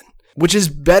the season, which is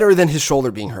better than his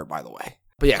shoulder being hurt, by the way.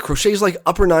 But yeah, Crochet's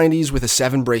upper 90s with a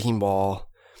 7 breaking ball.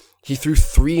 He threw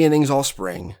 3 innings all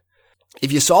spring.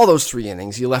 If you saw those 3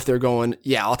 innings, you left there going,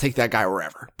 yeah, I'll take that guy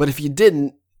wherever. But if you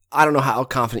didn't, I don't know how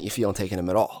confident you feel in taking him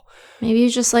at all. Maybe you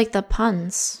just like the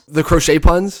puns. The Crochet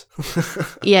puns?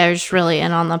 Yeah, you're just really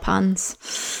in on the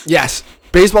puns. Yes.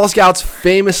 Baseball scouts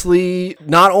famously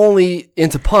not only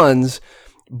into puns,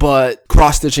 but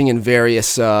cross-stitching in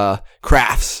various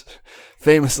crafts.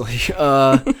 Famously.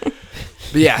 So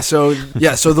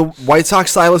the White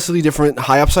Sox stylistically different,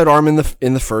 high upside arm in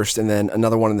the first, and then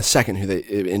another one in the second,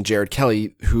 in Jared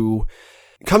Kelly, who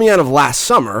coming out of last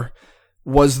summer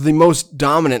was the most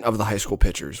dominant of the high school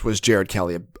pitchers. Was Jared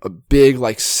Kelly, a big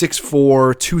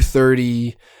 6'4",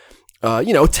 230,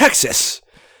 Texas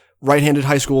right-handed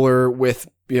high schooler with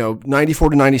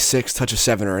 94 to 96, touch of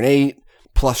 7 or an 8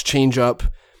 plus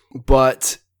changeup,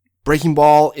 but breaking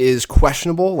ball is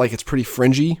questionable, it's pretty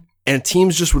fringy, and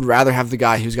teams just would rather have the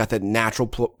guy who's got that natural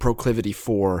proclivity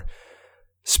for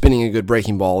spinning a good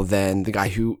breaking ball than the guy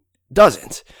who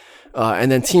doesn't.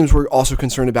 And then teams were also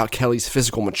concerned about Kelly's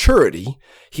physical maturity.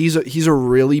 He's a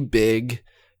really big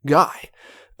guy.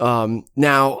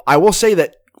 Now, I will say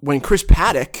that when Chris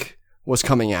Paddack was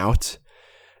coming out,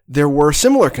 there were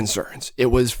similar concerns. It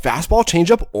was fastball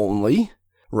changeup only,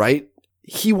 right?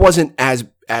 He wasn't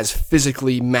as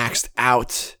physically maxed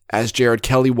out as Jared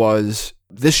Kelly was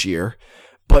this year,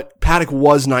 but Paddack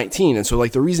was 19. And so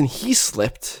like the reason he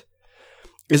slipped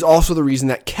is also the reason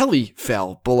that Kelly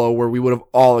fell below where we would have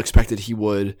all expected he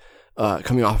would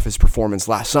coming off of his performance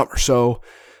last summer. So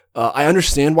I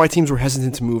understand why teams were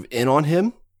hesitant to move in on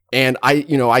him. And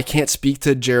I can't speak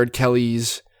to Jared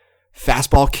Kelly's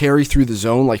fastball carry through the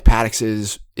zone. Like Paddack's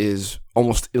is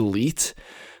almost elite.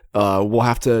 We'll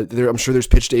have to, I'm sure there's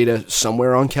pitch data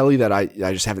somewhere on Kelly that I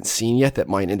just haven't seen yet that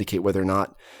might indicate whether or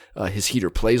not his heater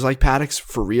plays like Paddack's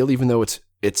for real, even though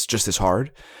it's just as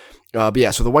hard. But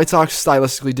yeah, so the White Sox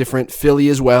stylistically different. Philly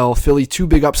as well. Philly, 2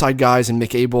 big upside guys in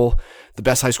Mick Abel, the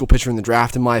best high school pitcher in the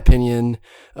draft, in my opinion,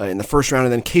 in the first round.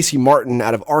 And then Casey Martin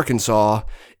out of Arkansas,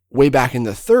 way back in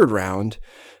the 3rd round.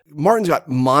 Martin's got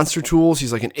monster tools.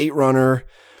 He's like an 8-runner.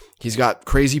 He's got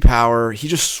crazy power. He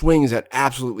just swings at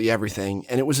absolutely everything.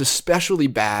 And it was especially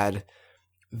bad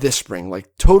this spring,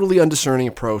 like totally undiscerning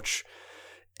approach.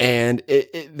 And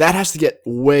that has to get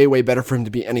way, way better for him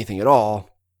to be anything at all.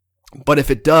 But if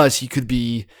it does, he could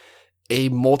be a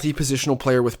multi-positional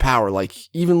player with power, like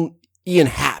even Ian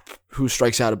Happ, who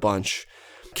strikes out a bunch.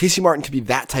 Casey Martin could be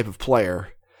that type of player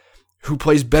who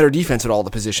plays better defense at all the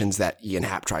positions that Ian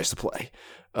Happ tries to play.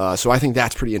 So I think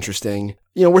that's pretty interesting.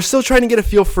 We're still trying to get a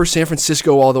feel for San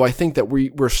Francisco, although I think that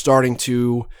we're starting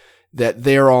to, that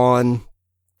they're on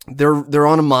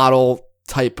a model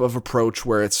type of approach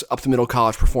where it's up the middle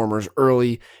college performers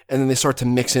early, and then they start to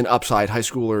mix in upside high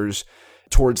schoolers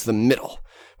towards the middle,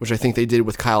 which I think they did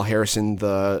with Kyle Harrison,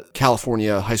 the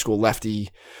California high school lefty,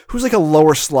 who's like a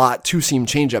lower slot 2-seam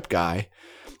changeup guy.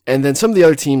 And then some of the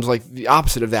other teams, like the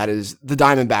opposite of that is the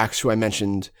Diamondbacks, who I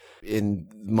mentioned in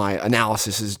my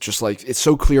analysis, is just like, it's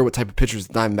so clear what type of pitchers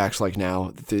the Diamondbacks like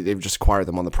now. They've just acquired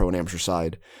them on the pro and amateur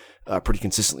side pretty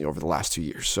consistently over the last 2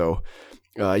 years. So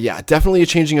yeah, definitely a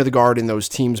changing of the guard in those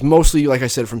teams, mostly, like I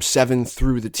said, from 7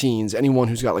 through the teens. Anyone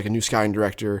who's got like a new scouting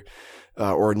director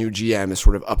or a new GM is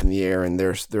sort of up in the air, and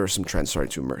there are some trends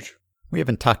starting to emerge. We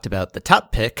haven't talked about the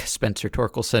top pick, Spencer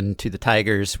Torkelson to the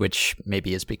Tigers, which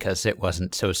maybe is because it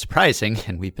wasn't so surprising,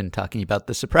 and we've been talking about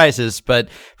the surprises. But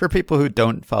for people who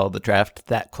don't follow the draft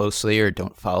that closely or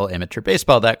don't follow amateur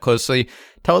baseball that closely,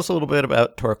 tell us a little bit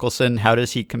about Torkelson. How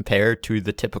does he compare to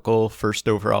the typical first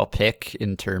overall pick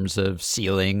in terms of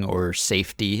ceiling or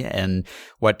safety, and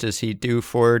what does he do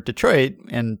for Detroit?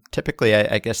 And typically,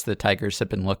 I guess the Tigers have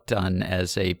been looked on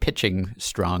as a pitching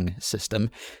strong system,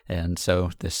 and so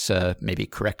this maybe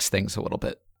corrects things a little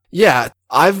bit. Yeah,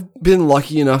 I've been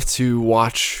lucky enough to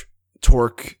watch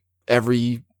Torque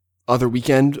every other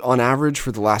weekend on average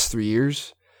for the last 3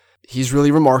 years. He's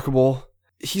really remarkable.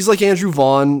 He's like Andrew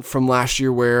Vaughn from last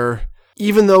year, where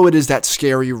even though it is that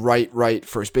scary right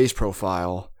first base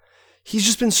profile, he's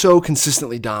just been so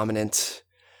consistently dominant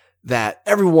that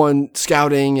everyone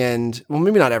scouting and, well,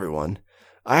 maybe not everyone,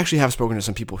 I actually have spoken to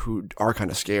some people who are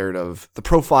kind of scared of the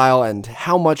profile and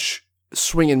how much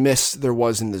swing and miss there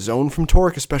was in the zone from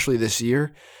Torque, especially this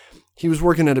year. He was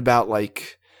working at about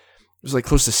it was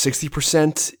close to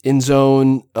 60% in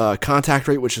zone contact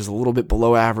rate, which is a little bit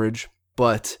below average,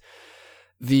 but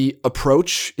the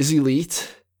approach is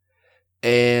elite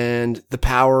and the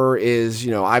power is,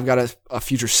 I've got a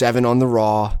future 7 on the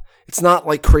raw. It's not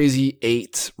like crazy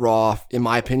 8 raw, in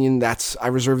my opinion. I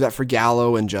reserve that for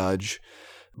Gallo and Judge,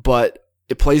 but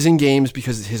it plays in games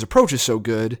because his approach is so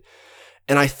good.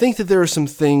 And I think that there are some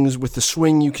things with the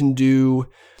swing you can do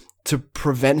to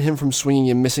prevent him from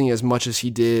swinging and missing as much as he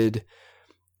did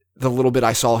the little bit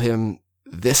I saw him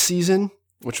this season,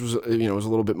 which was, was a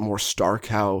little bit more stark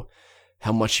how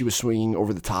much he was swinging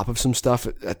over the top of some stuff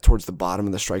towards the bottom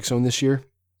of the strike zone this year.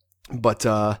 But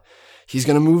he's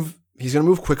going to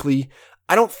move quickly.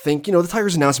 I don't think, the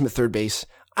Tigers announced him at third base.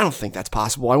 I don't think that's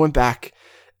possible. I went back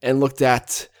and looked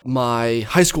at my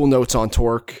high school notes on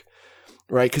Torque,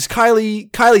 right? Because Kylie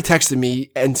texted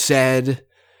me and said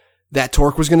that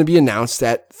Torque was going to be announced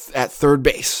at third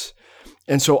base.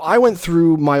 And so I went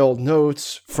through my old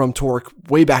notes from Torque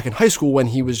way back in high school when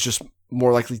he was just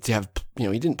more likely to have, he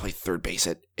didn't play third base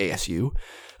at ASU.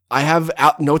 I have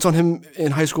notes on him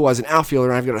in high school as an outfielder,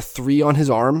 and I've got a 3 on his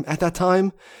arm at that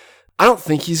time. I don't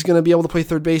think he's going to be able to play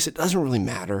third base. It doesn't really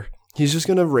matter. He's just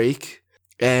going to rake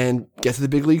and get to the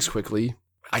big leagues quickly.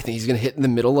 I think he's going to hit in the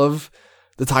middle of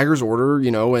the Tigers order,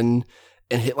 and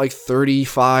hit like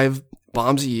 35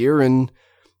 bombs a year and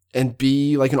and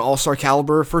be like an all-star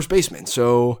caliber first baseman.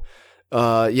 So,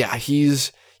 yeah,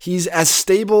 he's as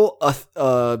stable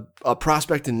a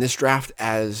prospect in this draft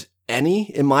as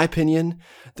any, in my opinion.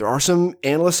 There are some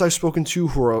analysts I've spoken to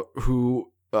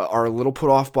who are a little put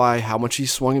off by how much he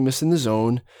swung and missed in the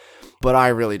zone, but I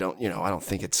really don't. I don't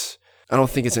think it's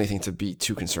anything to be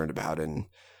too concerned about. And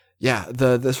yeah,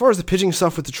 as far as the pitching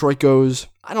stuff with Detroit goes,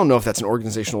 I don't know if that's an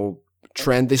organizational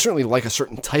trend. They certainly like a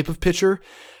certain type of pitcher,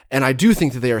 and I do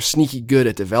think that they are sneaky good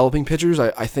at developing pitchers.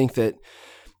 I think that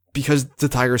because the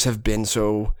Tigers have been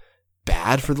so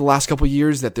bad for the last couple of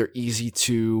years, that they're easy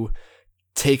to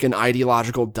take an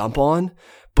ideological dump on.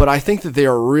 But I think that they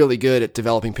are really good at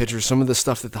developing pitchers. Some of the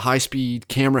stuff that the high-speed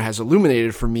camera has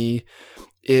illuminated for me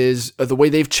is the way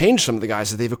they've changed some of the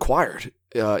guys that they've acquired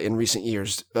in recent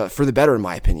years for the better, in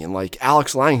my opinion. Like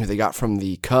Alex Lang, who they got from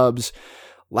the Cubs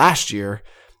last year,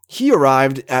 he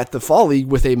arrived at the Fall League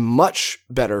with a much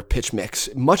better pitch mix,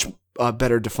 much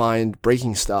better defined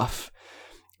breaking stuff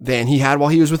than he had while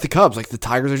he was with the Cubs. Like the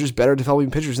Tigers are just better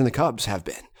developing pitchers than the Cubs have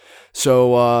been.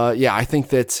 So, yeah, I think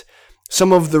that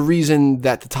some of the reason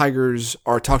that the Tigers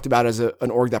are talked about as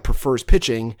an org that prefers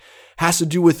pitching has to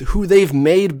do with who they've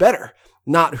made better,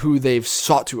 not who they've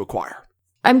sought to acquire.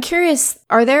 I'm curious,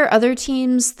 are there other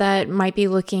teams that might be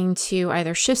looking to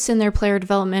either shifts in their player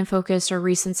development focus or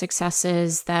recent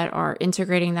successes that are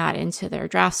integrating that into their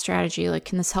draft strategy? Like,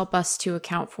 can this help us to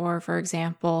account for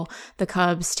example, the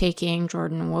Cubs taking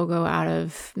Jordan Nwogo out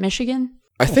of Michigan?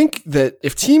 I think that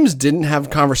if teams didn't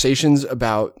have conversations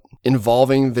about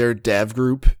involving their dev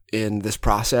group in this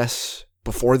process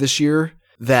before this year,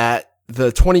 that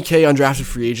the 20K undrafted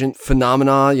free agent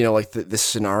phenomena, like this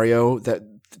scenario that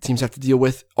teams have to deal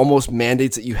with, almost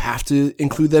mandates that you have to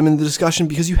include them in the discussion,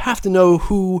 because you have to know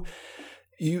who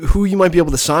you might be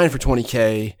able to sign for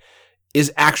 20K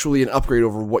is actually an upgrade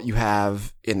over what you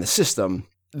have in the system.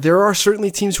 There are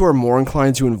certainly teams who are more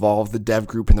inclined to involve the dev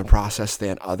group in the process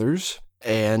than others.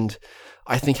 And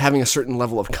I think having a certain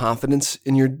level of confidence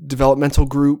in your developmental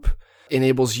group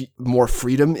enables more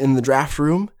freedom in the draft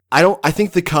room. I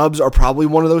think the Cubs are probably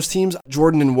one of those teams.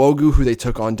 Jordan Nwogo, who they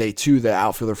took on day 2, the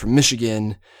outfielder from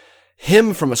Michigan,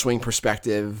 him from a swing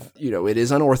perspective, it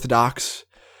is unorthodox.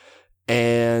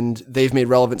 And they've made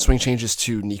relevant swing changes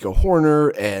to Nico Horner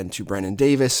and to Brennan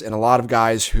Davis and a lot of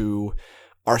guys who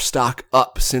are stock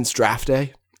up since draft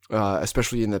day,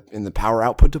 especially in the power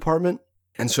output department.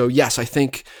 And so, yes, I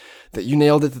think that you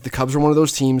nailed it, that the Cubs are one of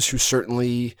those teams who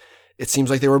certainly, it seems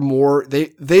like they were more,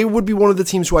 they would be one of the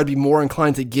teams who I'd be more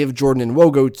inclined to give Jordan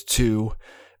Nwogo to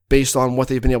based on what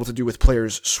they've been able to do with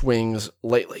players' swings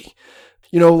lately.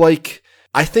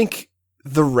 I think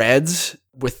the Reds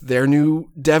with their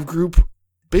new dev group,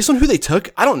 based on who they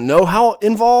took, I don't know how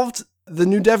involved the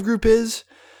new dev group is.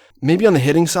 Maybe on the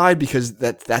hitting side, because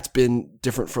that's been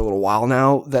different for a little while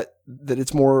now, that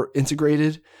it's more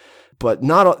integrated, but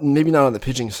maybe not on the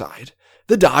pitching side.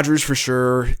 The Dodgers, for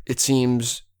sure, it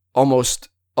seems almost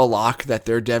a lock that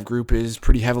their dev group is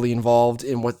pretty heavily involved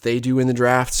in what they do in the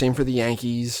draft. Same for the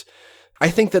Yankees. I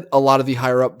think that a lot of the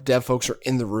higher up dev folks are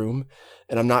in the room,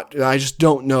 and I just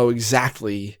don't know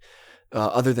exactly,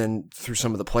 other than through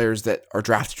some of the players that are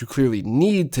drafted who clearly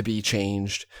need to be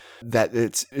changed, that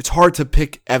it's hard to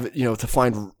pick, to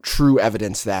find true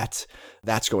evidence that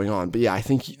that's going on. But yeah, I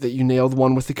think that you nailed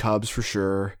one with the Cubs for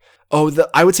sure.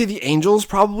 I would say the Angels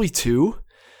probably too.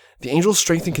 The Angels'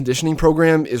 strength and conditioning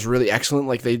program is really excellent.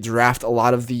 Like, they draft a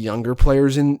lot of the younger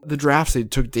players in the drafts. They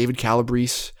took David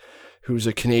Calabrese, who's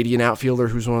a Canadian outfielder,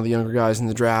 who's one of the younger guys in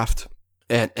the draft,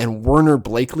 and Werner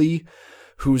Blakely,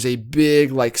 who's a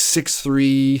big,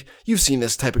 6'3", you've seen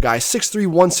this type of guy, 6'3",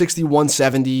 160,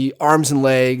 170, arms and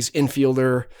legs,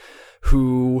 infielder,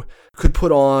 who could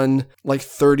put on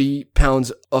 30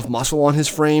 pounds of muscle on his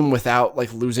frame without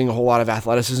losing a whole lot of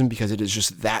athleticism, because it is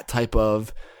just that type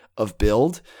of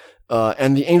build.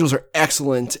 And the Angels are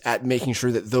excellent at making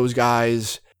sure that those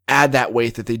guys add that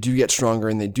weight, that they do get stronger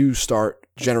and they do start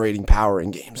generating power in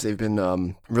games. They've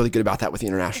been really good about that with the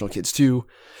international kids too.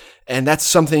 And that's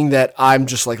something that I'm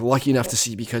just lucky enough to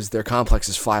see, because their complex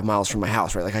is 5 miles from my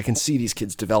house, right? I can see these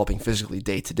kids developing physically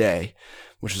day to day,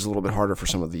 which is a little bit harder for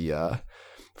some of the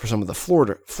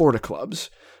Florida clubs.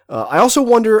 I also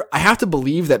wonder, I have to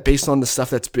believe that based on the stuff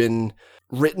that's been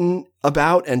written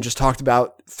about and just talked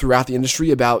about throughout the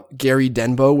industry about Gary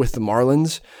Denbo with the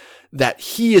Marlins, that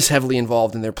he is heavily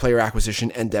involved in their player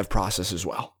acquisition and dev process as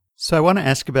well. So I want to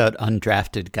ask about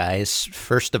undrafted guys.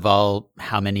 First of all,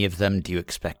 how many of them do you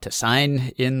expect to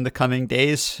sign in the coming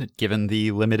days, given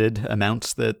the limited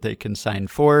amounts that they can sign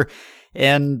for?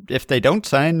 And if they don't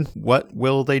sign, what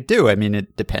will they do? I mean,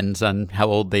 it depends on how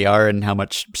old they are and how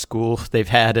much school they've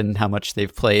had and how much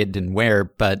they've played and where.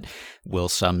 But will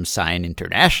some sign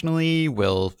internationally?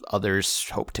 Will others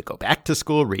hope to go back to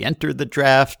school, re-enter the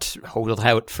draft, hold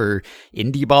out for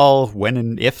indie ball when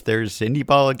and if there's indie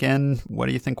ball again? What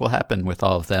do you think will happen with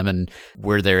all of them? And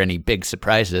were there any big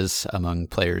surprises among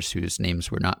players whose names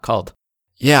were not called?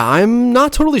 Yeah, I'm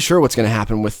not totally sure what's going to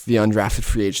happen with the undrafted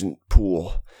free agent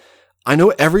pool. I know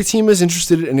every team is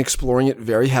interested in exploring it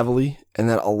very heavily, and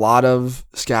that a lot of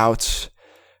scouts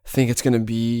think it's going to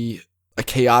be a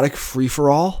chaotic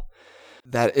free-for-all,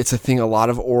 that it's a thing a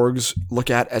lot of orgs look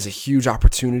at as a huge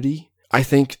opportunity. I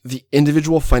think the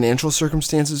individual financial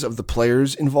circumstances of the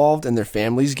players involved and their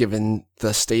families, given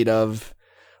the state of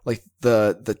like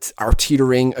our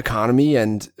teetering economy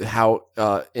and how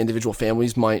individual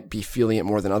families might be feeling it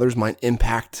more than others, might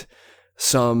impact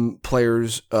some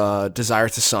players' desire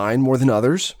to sign more than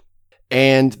others.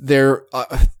 And there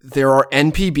are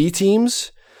NPB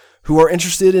teams who are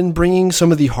interested in bringing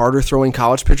some of the harder throwing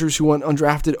college pitchers who went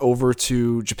undrafted over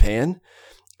to Japan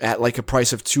at like a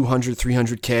price of $200,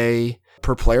 $300K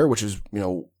per player, which is,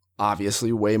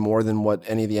 obviously way more than what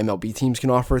any of the MLB teams can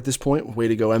offer at this point. Way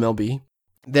to go, MLB.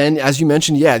 Then, as you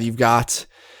mentioned, you've got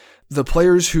the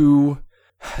players who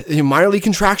minor league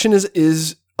contraction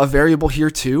is a variable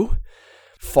here too.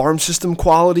 Farm system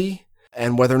quality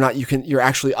and whether or not you're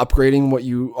actually upgrading what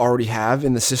you already have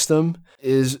in the system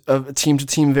is a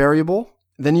team-to-team variable.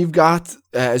 Then you've got,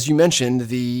 as you mentioned,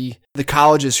 the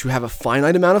colleges who have a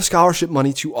finite amount of scholarship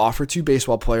money to offer to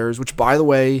baseball players, which, by the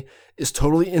way, is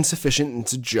totally insufficient. And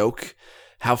it's a joke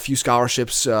how few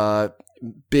scholarships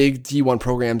big D1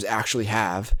 programs actually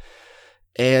have.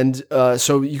 And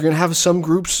so you're going to have some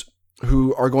groups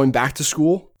who are going back to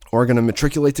school or are going to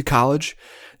matriculate to college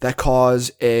that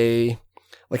cause a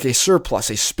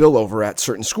surplus, a spillover at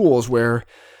certain schools where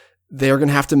they're going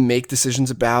to have to make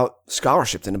decisions about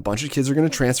scholarships. And a bunch of kids are going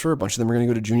to transfer. A bunch of them are going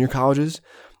to go to junior colleges.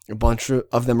 A bunch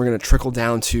of them are going to trickle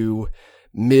down to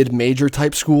mid-major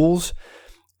type schools.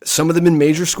 Some of them in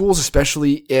major schools,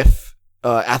 especially if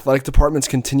athletic departments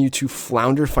continue to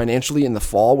flounder financially in the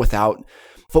fall without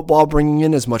football bringing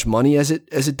in as much money as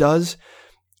it does,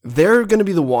 they're going to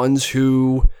be the ones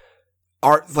who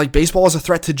are like baseball is a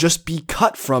threat to just be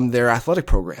cut from their athletic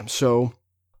program. So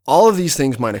all of these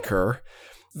things might occur.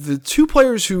 The two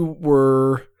players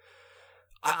who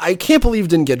I can't believe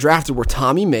didn't get drafted were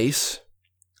Tommy Mace,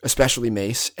 especially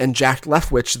Mace, and Jack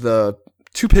Leftwich, the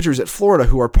two pitchers at Florida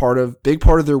who are big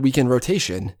part of their weekend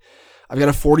rotation. I've got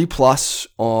a 40 plus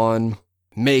on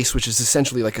Mace, which is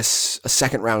essentially like a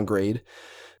second round grade.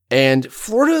 And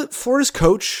Florida's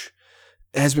coach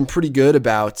has been pretty good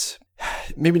about,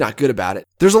 maybe not good about it.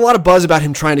 There's a lot of buzz about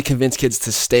him trying to convince kids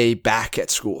to stay back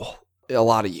at school a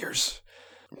lot of years,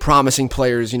 promising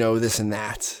players, this and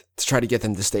that to try to get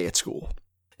them to stay at school.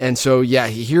 And so,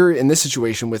 here in this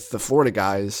situation with the Florida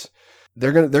guys,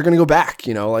 they're going to go back,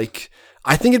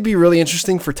 I think it'd be really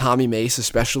interesting for Tommy Mace,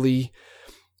 especially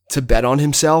to bet on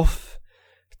himself,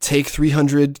 take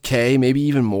 $300K, maybe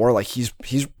even more. Like he's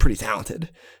pretty talented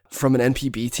from an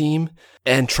NPB team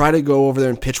and try to go over there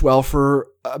and pitch well for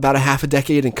about a half a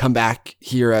decade and come back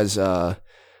here as an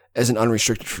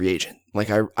unrestricted free agent. Like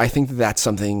I think that's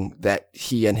something that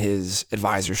he and his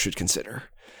advisor should consider.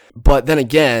 But then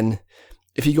again,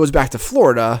 if he goes back to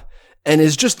Florida and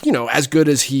is just, as good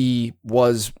as he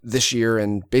was this year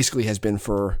and basically has been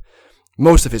for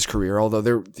most of his career,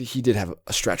 although he did have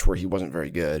a stretch where he wasn't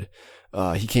very good.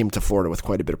 He came to Florida with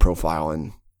quite a bit of profile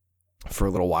and for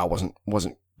a little while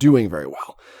wasn't doing very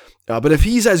well. But if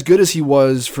he's as good as he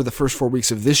was for the first 4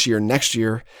 weeks of this year, next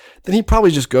year, then he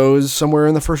probably just goes somewhere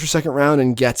in the first or second round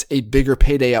and gets a bigger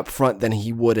payday up front than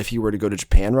he would if he were to go to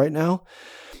Japan right now.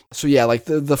 So like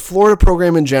the Florida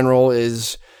program in general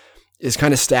is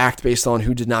kind of stacked based on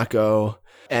who did not go.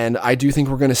 And I do think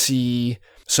we're going to see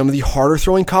some of the harder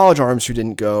throwing college arms who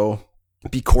didn't go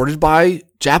be courted by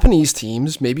Japanese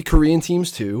teams, maybe Korean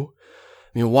teams too.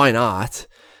 I mean, why not?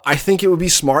 I think it would be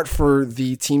smart for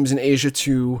the teams in Asia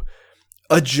to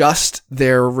adjust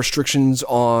their restrictions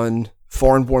on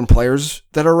foreign-born players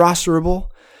that are rosterable.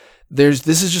 This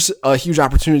is just a huge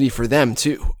opportunity for them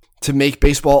too, to make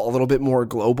baseball a little bit more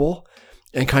global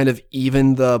and kind of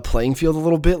even the playing field a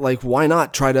little bit. Like, why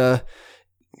not try to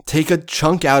take a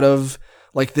chunk out of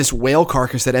like this whale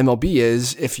carcass that MLB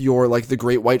is if you're like the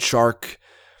great white shark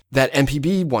that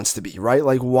NPB wants to be, right?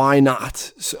 Like, why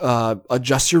not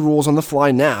adjust your rules on the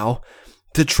fly now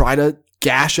to try to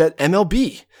gash at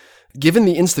MLB? Given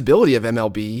the instability of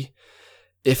MLB,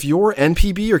 if you're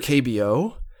NPB or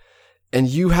KBO and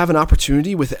you have an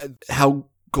opportunity with how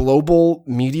global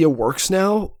media works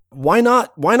now, why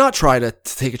not try to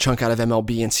take a chunk out of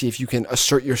MLB and see if you can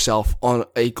assert yourself on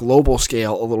a global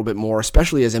scale a little bit more,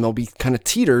 especially as MLB kind of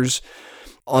teeters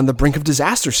on the brink of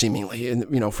disaster seemingly,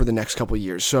 for the next couple of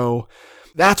years. So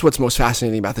that's what's most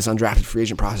fascinating about this undrafted free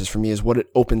agent process for me, is what it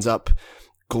opens up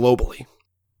globally.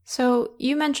 So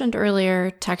you mentioned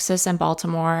earlier Texas and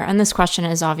Baltimore, and this question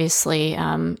is obviously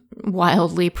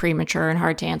wildly premature and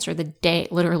hard to answer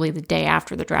literally the day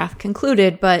after the draft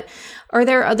concluded, but are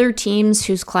there other teams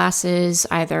whose classes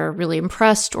either really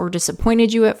impressed or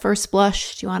disappointed you at first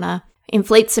blush? Do you want to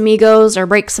inflate some egos or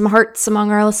break some hearts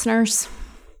among our listeners?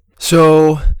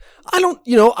 So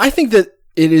I think that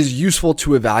it is useful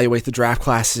to evaluate the draft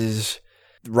classes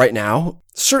right now.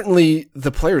 Certainly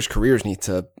the players' careers need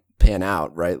to pan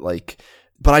out, right?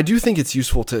 But I do think it's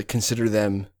useful to consider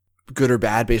them good or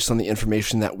bad based on the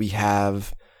information that we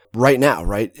have right now,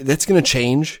 right? That's going to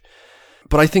change.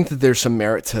 But I think that there's some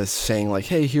merit to saying like,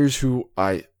 hey, here's who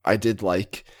I did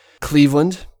like.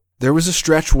 Cleveland, there was a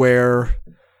stretch where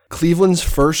Cleveland's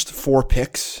first 4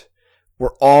 picks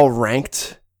were all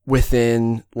ranked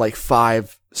within like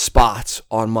 5 spots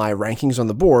on my rankings on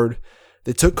the board.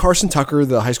 They took Carson Tucker,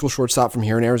 the high school shortstop from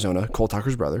here in Arizona, Cole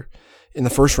Tucker's brother, in the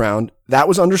first round. That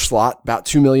was under slot, about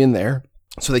 $2 million there.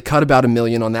 So they cut about $1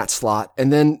 million on that slot.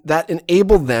 And then that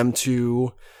enabled them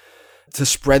to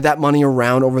spread that money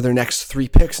around over their next 3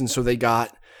 picks. And so they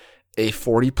got a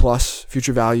 40+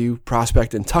 future value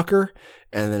prospect in Tucker,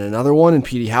 and then another one in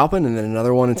Petey Halpin, and then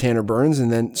another one in Tanner Burns.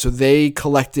 And then so they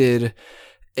collected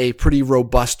a pretty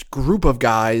robust group of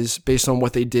guys based on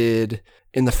what they did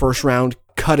in the first round,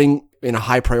 cutting in a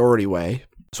high priority way.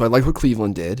 So I like what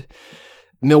Cleveland did.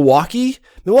 Milwaukee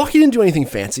didn't do anything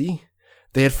fancy.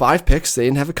 They had 5 picks. They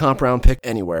didn't have a comp round pick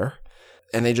anywhere.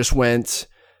 And they just went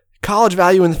college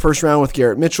value in the first round with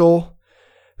Garrett Mitchell,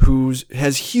 who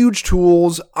has huge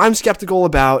tools. I'm skeptical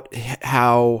about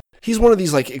how he's one of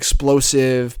these like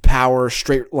explosive power,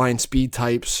 straight line speed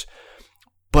types,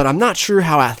 but I'm not sure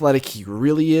how athletic he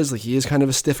really is. Like, he is kind of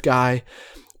a stiff guy,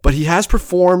 but he has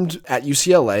performed at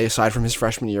UCLA aside from his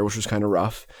freshman year, which was kind of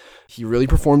rough. He really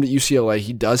performed at UCLA.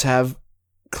 He does have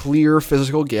clear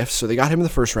physical gifts, so they got him in the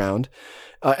first round.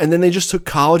 And then they just took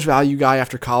college value guy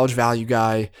after college value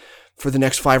guy for the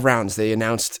next 5 rounds. They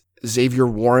announced Xavier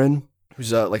Warren,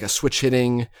 who's like a switch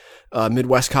hitting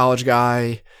Midwest college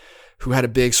guy who had a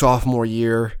big sophomore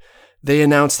year. They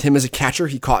announced him as a catcher.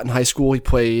 He caught in high school. He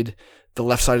played the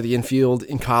left side of the infield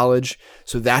in college.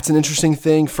 So that's an interesting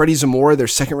thing. Freddie Zamora, their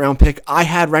second round pick, I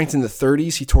had ranked in the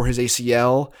 30s. He tore his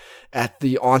ACL at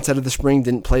the onset of the spring,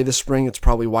 didn't play this spring. That's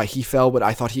probably why he fell, but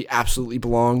I thought he absolutely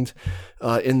belonged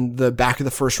in the back of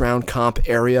the first round comp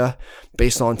area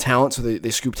based on talent. So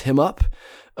they scooped him up.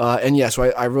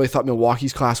 So I really thought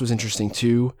Milwaukee's class was interesting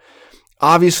too.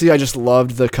 Obviously, I just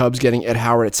loved the Cubs getting Ed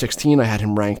Howard at 16. I had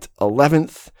him ranked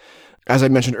 11th. As I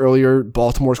mentioned earlier,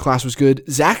 Baltimore's class was good.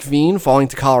 Zach Veen falling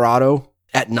to Colorado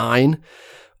at 9.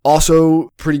 Also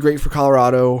pretty great for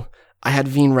Colorado. I had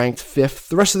Veen ranked 5th.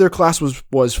 The rest of their class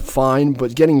was fine,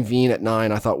 but getting Veen at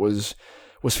 9 I thought was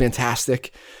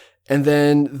fantastic. And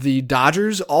then the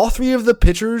Dodgers, all 3 of the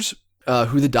pitchers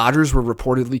who the Dodgers were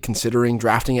reportedly considering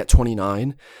drafting at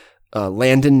 29.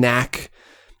 Landon Knack,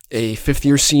 a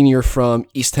 5th-year senior from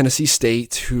East Tennessee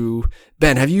State, who,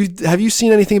 Ben, have you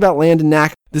seen anything about Landon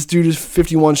Knack? This dude is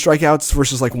 51 strikeouts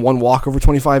versus like 1 walk over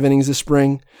 25 innings this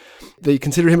spring. They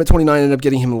considered him at 29, ended up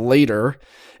getting him later.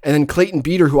 And then Clayton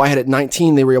Beater, who I had at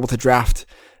 19, they were able to draft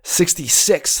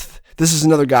 66th. This is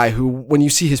another guy who, when you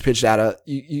see his pitch data,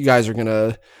 you guys are going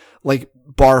to like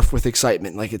barf with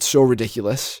excitement. Like, it's so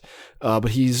ridiculous. But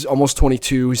he's almost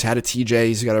 22. He's had a TJ.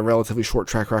 He's got a relatively short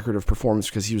track record of performance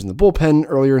because he was in the bullpen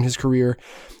earlier in his career.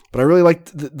 But I really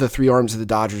liked the 3 arms that the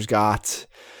Dodgers got.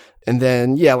 And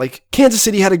then, like Kansas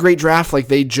City had a great draft. Like,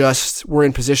 they just were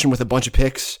in position with a bunch of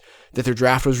picks that their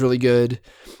draft was really good.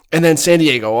 And then San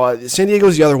Diego. San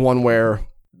Diego's the other one where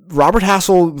Robert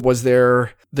Hassel was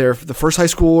the first high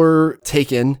schooler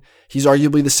taken. He's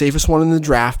arguably the safest one in the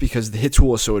draft because the hit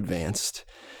tool is so advanced.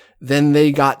 Then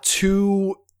they got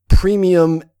 2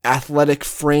 premium athletic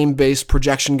frame-based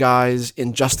projection guys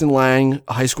in Justin Lang,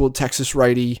 a high school Texas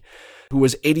righty, who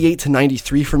was 88 to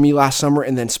 93 for me last summer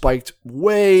and then spiked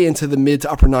way into the mid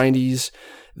to upper 90s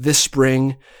this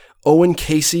spring. Owen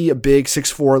Casey, a big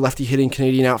 6'4", lefty-hitting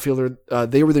Canadian outfielder.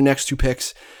 They were their next 2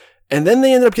 picks. And then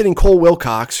they ended up getting Cole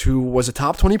Wilcox, who was a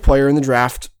top 20 player in the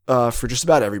draft for just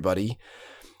about everybody.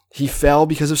 He fell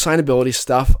because of signability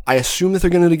stuff. I assume that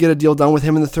they're going to get a deal done with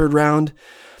him in the 3rd round.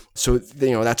 So,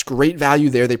 that's great value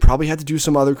there. They probably had to do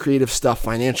some other creative stuff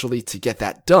financially to get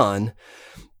that done.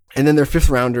 And then their 5th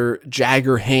rounder,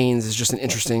 Jagger Haynes, is just an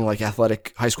interesting, like,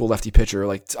 athletic high school lefty pitcher.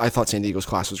 Like, I thought San Diego's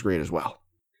class was great as well.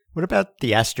 What about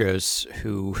the Astros,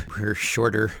 who were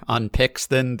shorter on picks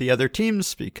than the other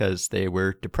teams because they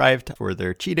were deprived for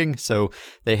their cheating? So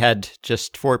they had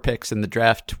just 4 picks in the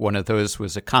draft. One of those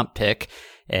was a comp pick,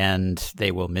 and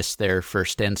they will miss their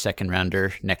 1st and 2nd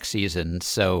rounder next season.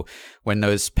 So when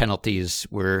those penalties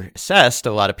were assessed,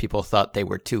 a lot of people thought they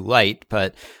were too light.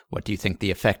 But what do you think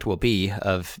the effect will be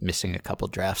of missing a couple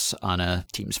drafts on a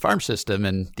team's farm system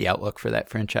and the outlook for that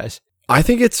franchise? I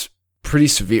think it's pretty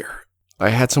severe. I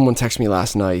had someone text me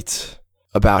last night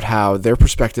about how their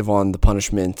perspective on the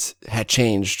punishment had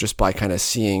changed just by kind of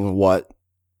seeing what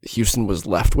Houston was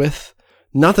left with.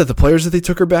 Not that the players that they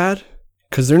took are bad,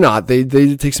 because they're not. They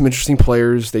did take some interesting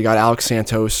players. They got Alex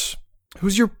Santos,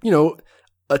 who's your,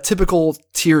 a typical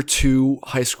tier 2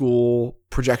 high school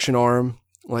projection arm,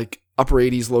 like upper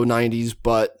 80s, low 90s,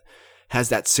 but has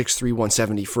that 6'3",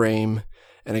 170 frame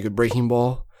and a good breaking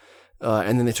ball.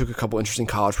 And then they took a couple interesting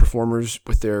college performers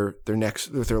with their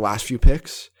last few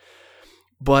picks.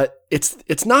 But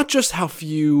it's not just how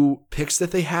few picks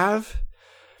that they have,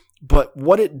 but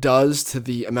what it does to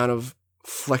the amount of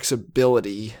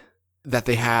flexibility that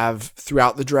they have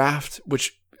throughout the draft,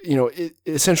 which, it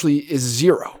essentially is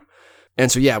 0.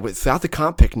 And so, yeah, without the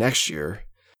comp pick next year,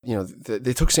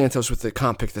 they took Santos with the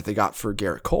comp pick that they got for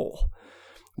Garrett Cole.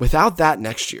 Without that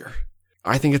next year,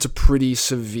 I think it's a pretty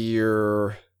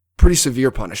severe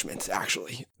punishment,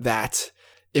 actually, that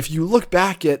if you look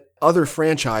back at other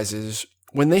franchises,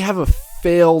 when they have a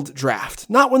failed draft,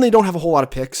 not when they don't have a whole lot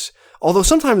of picks, although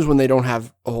sometimes when they don't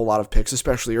have a whole lot of picks,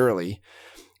 especially early,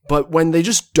 but when they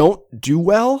just don't do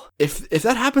well, if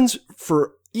that happens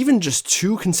for even just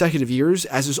 2 consecutive years,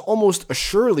 as is almost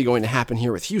assuredly going to happen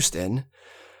here with Houston,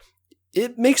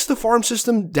 it makes the farm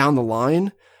system down the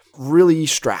line really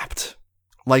strapped.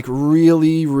 Like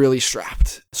really, really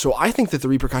strapped. So I think that the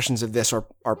repercussions of this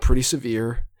are pretty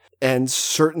severe, and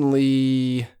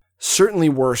certainly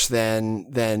worse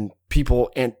than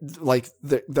people, and like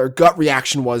their gut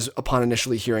reaction was upon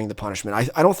initially hearing the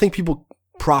punishment. I don't think people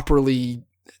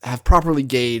have properly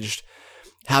gauged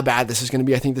how bad this is going to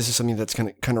be. I think this is something that's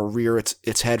going to kind of rear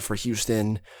its head for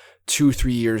Houston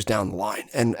 2-3 years down the line.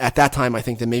 And at that time, I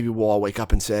think that maybe we'll all wake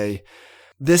up and say,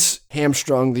 this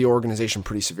hamstrung the organization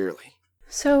pretty severely.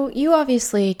 So you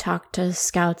obviously talk to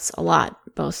scouts a lot,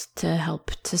 both to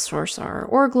help to source our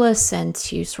org lists and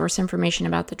to source information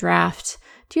about the draft.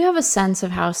 Do you have a sense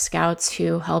of how scouts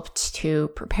who helped to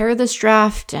prepare this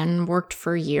draft and worked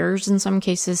for years in some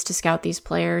cases to scout these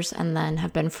players and then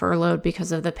have been furloughed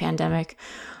because of the pandemic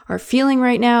are feeling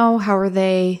right now? How are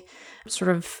they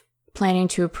sort of planning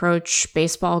to approach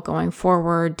baseball going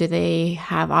forward? Do they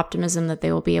have optimism that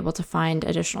they will be able to find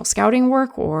additional scouting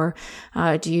work, or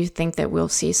do you think that we'll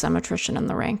see some attrition in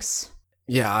the ranks?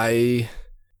 Yeah,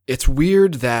 it's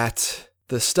weird that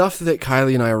the stuff that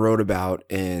Kylie and I wrote about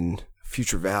in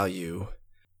Future Value,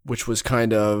 which was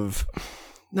kind of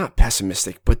not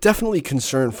pessimistic, but definitely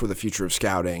concerned for the future of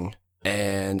scouting,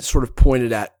 and sort of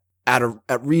pointed at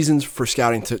reasons for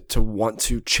scouting to want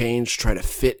to change, try to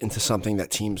fit into something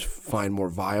that teams find more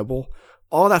viable.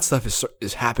 All that stuff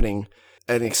is happening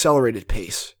at an accelerated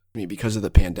pace, because of the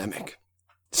pandemic.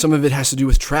 Some of it has to do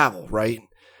with travel, right?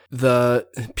 The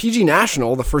PG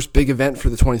National, the first big event for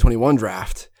the 2021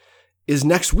 draft, is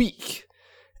next week.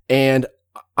 And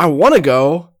I want to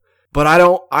go, but I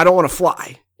don't want to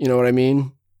fly. You know what I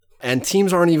mean? And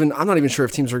I'm not even sure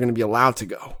if teams are going to be allowed to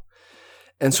go.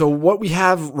 And so what we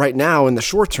have right now in the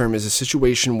short term is a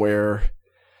situation where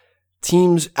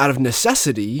teams out of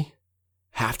necessity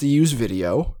have to use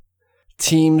video.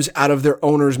 Teams out of their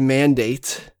owner's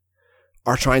mandate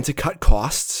are trying to cut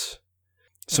costs.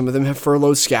 Some of them have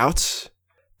furloughed scouts.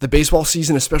 The baseball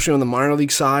season, especially on the minor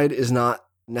league side, is not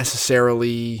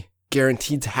necessarily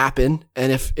guaranteed to happen.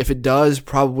 And if it does,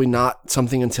 probably not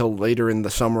something until later in the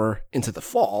summer into the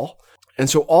fall. And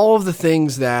so all of the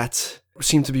things that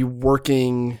seem to be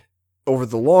working over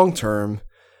the long term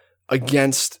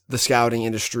against the scouting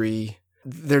industry,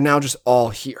 they're now just all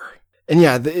here. And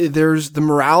yeah, there's the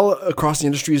morale across the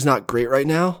industry is not great right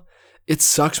now. It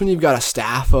sucks when you've got a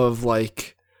staff of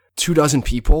like 24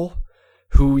 people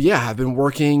who, have been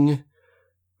working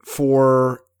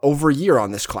for over a year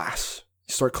on this class.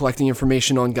 You start collecting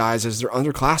information on guys as they're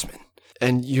underclassmen.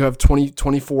 And you have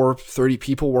 24, 30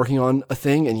 people working on a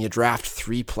thing, and you draft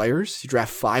 3 players, you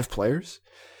draft 5 players.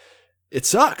 It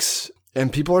sucks,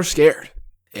 and people are scared.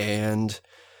 And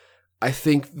I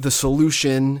think the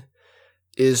solution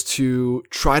is to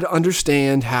try to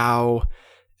understand how,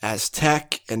 as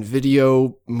tech and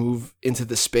video move into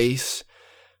the space,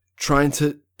 trying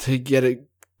to get a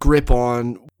grip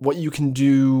on what you can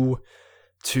do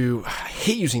to, I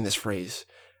hate using this phrase,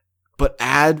 but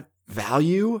add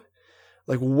value.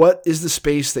 Like, what is the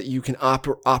space that you can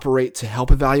operate to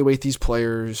help evaluate these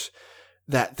players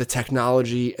that the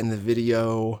technology and the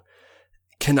video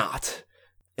cannot?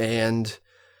 And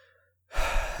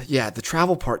yeah, the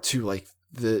travel part too, like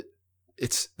there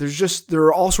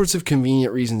are all sorts of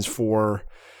convenient reasons for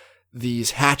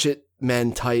these hatchet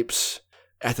men types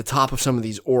at the top of some of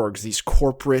these orgs, these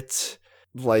corporate,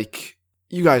 like,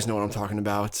 you guys know what I'm talking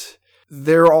about.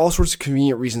 There are all sorts of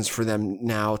convenient reasons for them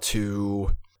now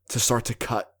to start to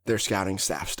cut their scouting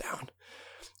staffs down.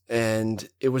 And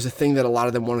it was a thing that a lot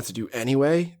of them wanted to do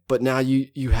anyway, but now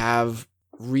you have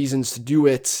reasons to do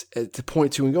it, to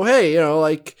point to and go, hey,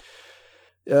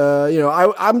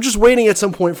 I'm just waiting at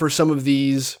some point for some of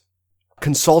these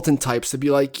consultant types to be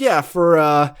like, yeah,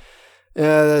 for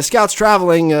scouts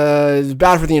traveling is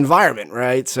bad for the environment,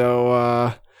 right?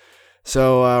 So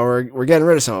we're getting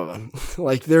rid of some of them.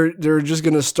 Like, they're just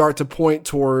going to start to point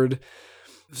toward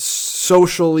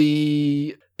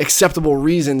socially acceptable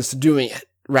reasons to doing it,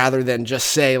 rather than just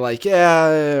say like,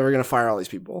 yeah, we're going to fire all these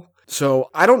people. So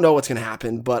I don't know what's going to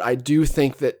happen, but I do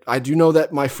know that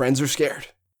my friends are scared.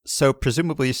 So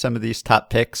presumably some of these top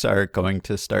picks are going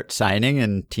to start signing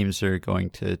and teams are going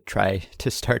to try to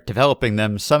start developing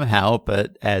them somehow.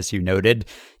 But as you noted,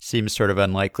 seems sort of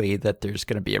unlikely that there's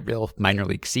going to be a real minor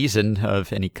league season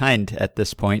of any kind at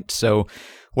this point. So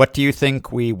what do you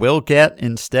think we will get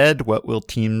instead? What will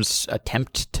teams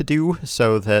attempt to do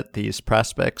so that these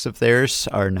prospects of theirs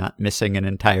are not missing an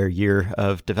entire year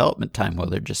of development time? Will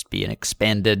there just be an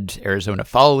expanded Arizona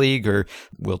Fall League, or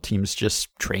will teams just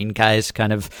train guys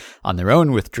kind of on their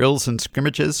own with drills and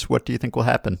scrimmages? What do you think will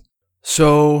happen?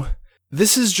 So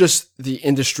this is just the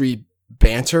industry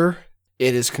banter.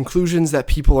 It is conclusions that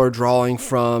people are drawing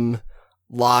from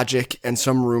logic and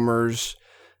some rumors.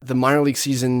 The minor league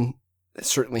season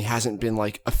certainly hasn't been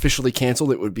like officially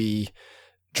canceled. It would be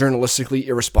journalistically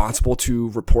irresponsible to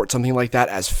report something like that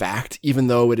as fact, even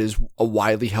though it is a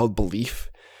widely held belief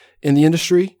in the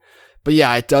industry. But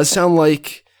yeah, it does sound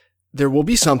like there will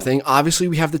be something. Obviously,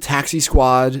 we have the taxi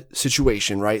squad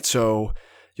situation, right? So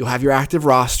you'll have your active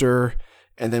roster,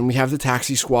 and then we have the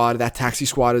taxi squad. That taxi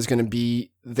squad is going to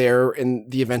be there in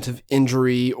the event of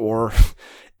injury or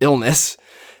illness.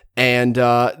 And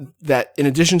that in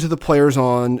addition to the players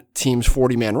on teams'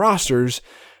 40-man rosters,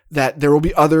 that there will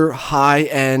be other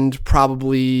high-end,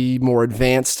 probably more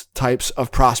advanced types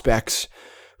of prospects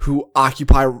who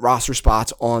occupy roster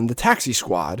spots on the taxi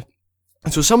squad.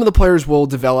 And so some of the players will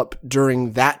develop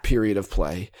during that period of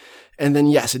play. And then,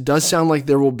 yes, it does sound like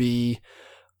there will be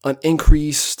an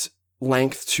increased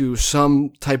length to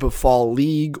some type of fall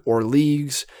league or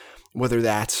leagues, whether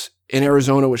that's in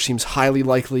Arizona, which seems highly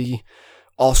likely.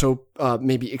 Also,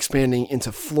 maybe expanding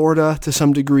into Florida to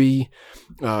some degree.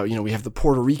 We have the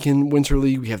Puerto Rican Winter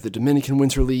League. We have the Dominican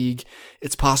Winter League.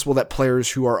 It's possible that players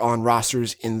who are on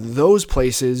rosters in those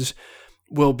places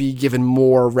will be given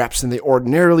more reps than they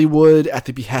ordinarily would at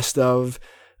the behest of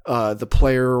the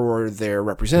player or their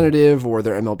representative or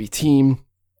their MLB team,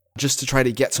 just to try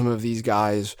to get some of these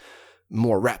guys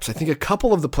more reps. I think a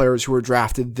couple of the players who were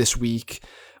drafted this week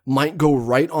might go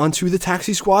right onto the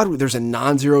taxi squad. There's a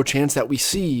non-zero chance that we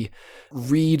see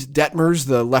Reed Detmers,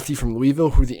 the lefty from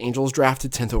Louisville, who the Angels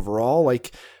drafted 10th overall.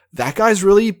 Like, that guy's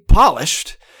really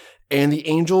polished, and the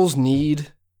Angels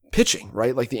need pitching,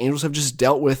 right? Like, the Angels have just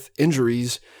dealt with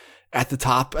injuries at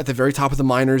the very top of the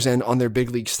minors and on their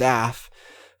big league staff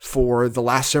for the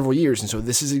last several years. And so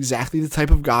this is exactly the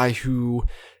type of guy who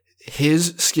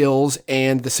his skills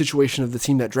and the situation of the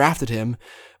team that drafted him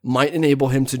might enable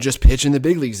him to just pitch in the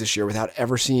big leagues this year without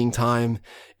ever seeing time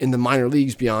in the minor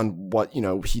leagues beyond what,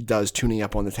 he does tuning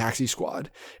up on the taxi squad.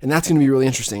 And that's going to be really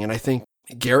interesting. And I think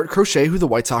Garrett Crochet, who the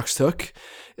White Sox took,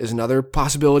 is another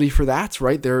possibility for that,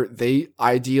 right? They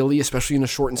ideally, especially in a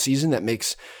shortened season, that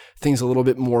makes things a little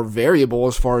bit more variable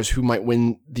as far as who might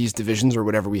win these divisions or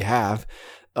whatever we have.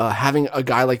 Having a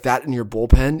guy like that in your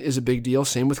bullpen is a big deal.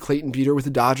 Same with Clayton Beeter with the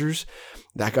Dodgers.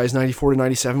 That guy's 94 to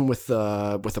 97 with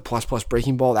a plus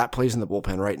breaking ball. That plays in the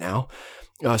bullpen right now.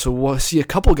 So we'll see a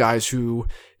couple guys who,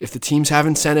 if the teams have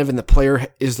incentive and the player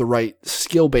is the right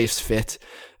skill-based fit,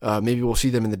 maybe we'll see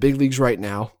them in the big leagues right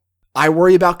now. I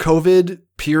worry about COVID,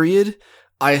 period.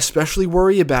 I especially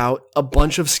worry about a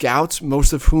bunch of scouts,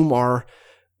 most of whom are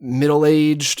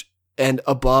middle-aged and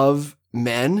above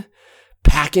men,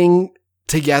 packing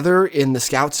together in the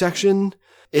scout section.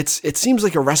 It seems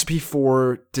like a recipe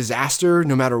for disaster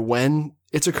no matter when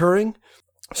it's occurring.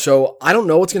 So I don't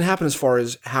know what's going to happen as far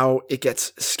as how it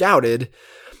gets scouted,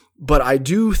 but I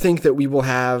do think that we will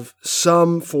have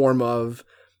some form of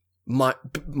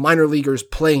minor leaguers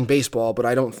playing baseball, but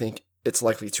I don't think it's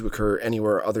likely to occur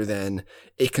anywhere other than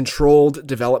a controlled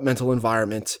developmental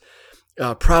environment,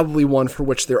 probably one for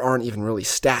which there aren't even really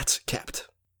stats kept.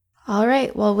 All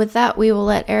right. Well, with that, we will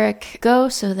let Eric go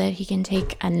so that he can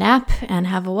take a nap and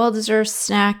have a well-deserved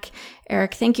snack.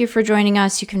 Eric, thank you for joining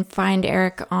us. You can find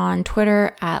Eric on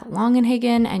Twitter at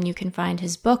Longenhagen, and you can find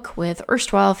his book with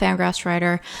erstwhile Fangraphs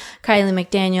writer Kiley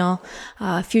McDaniel,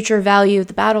 Future Value,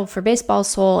 The Battle for Baseball's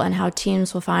Soul, and How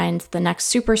Teams Will Find the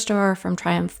Next Superstar from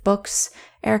Triumph Books.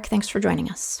 Eric, thanks for joining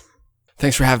us.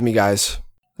 Thanks for having me, guys.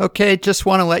 Okay, just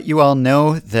want to let you all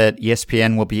know that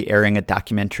ESPN will be airing a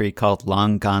documentary called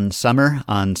Long Gone Summer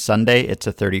on Sunday. It's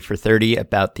a 30 for 30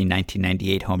 about the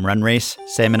 1998 home run race.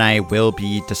 Sam and I will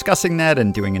be discussing that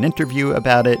and doing an interview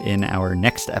about it in our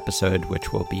next episode,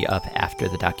 which will be up after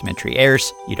the documentary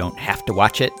airs. You don't have to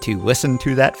watch it to listen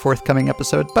to that forthcoming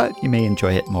episode, but you may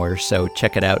enjoy it more, so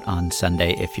check it out on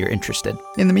Sunday if you're interested.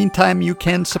 In the meantime, you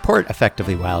can support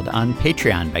Effectively Wild on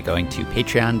Patreon by going to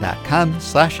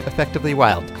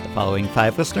patreon.com/effectivelywild. The following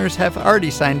 5 listeners have already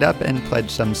signed up and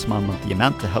pledged some small monthly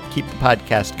amount to help keep the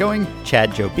podcast going: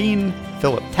 Chad Jobin,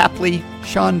 Philip Tapley,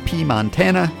 Sean P.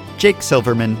 Montana, Jake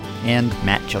Silverman, and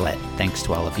Matt Gillette. Thanks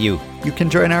to all of you. You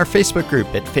can join our Facebook group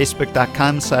at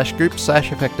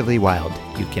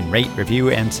facebook.com/group/effectivelywild. You can rate, review,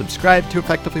 and subscribe to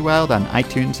Effectively Wild on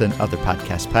iTunes and other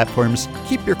podcast platforms.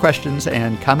 Keep your questions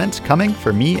and comments coming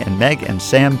for me and Meg and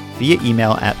Sam via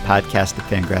email at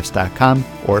podcast@fangraphs.com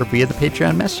or via the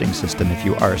Patreon messaging system if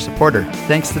you are a supporter.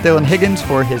 Thanks to Dylan Higgins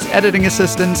for his editing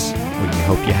assistance. We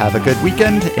hope you have a good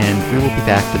weekend, and we will be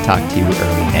back to talk to you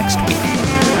early next week.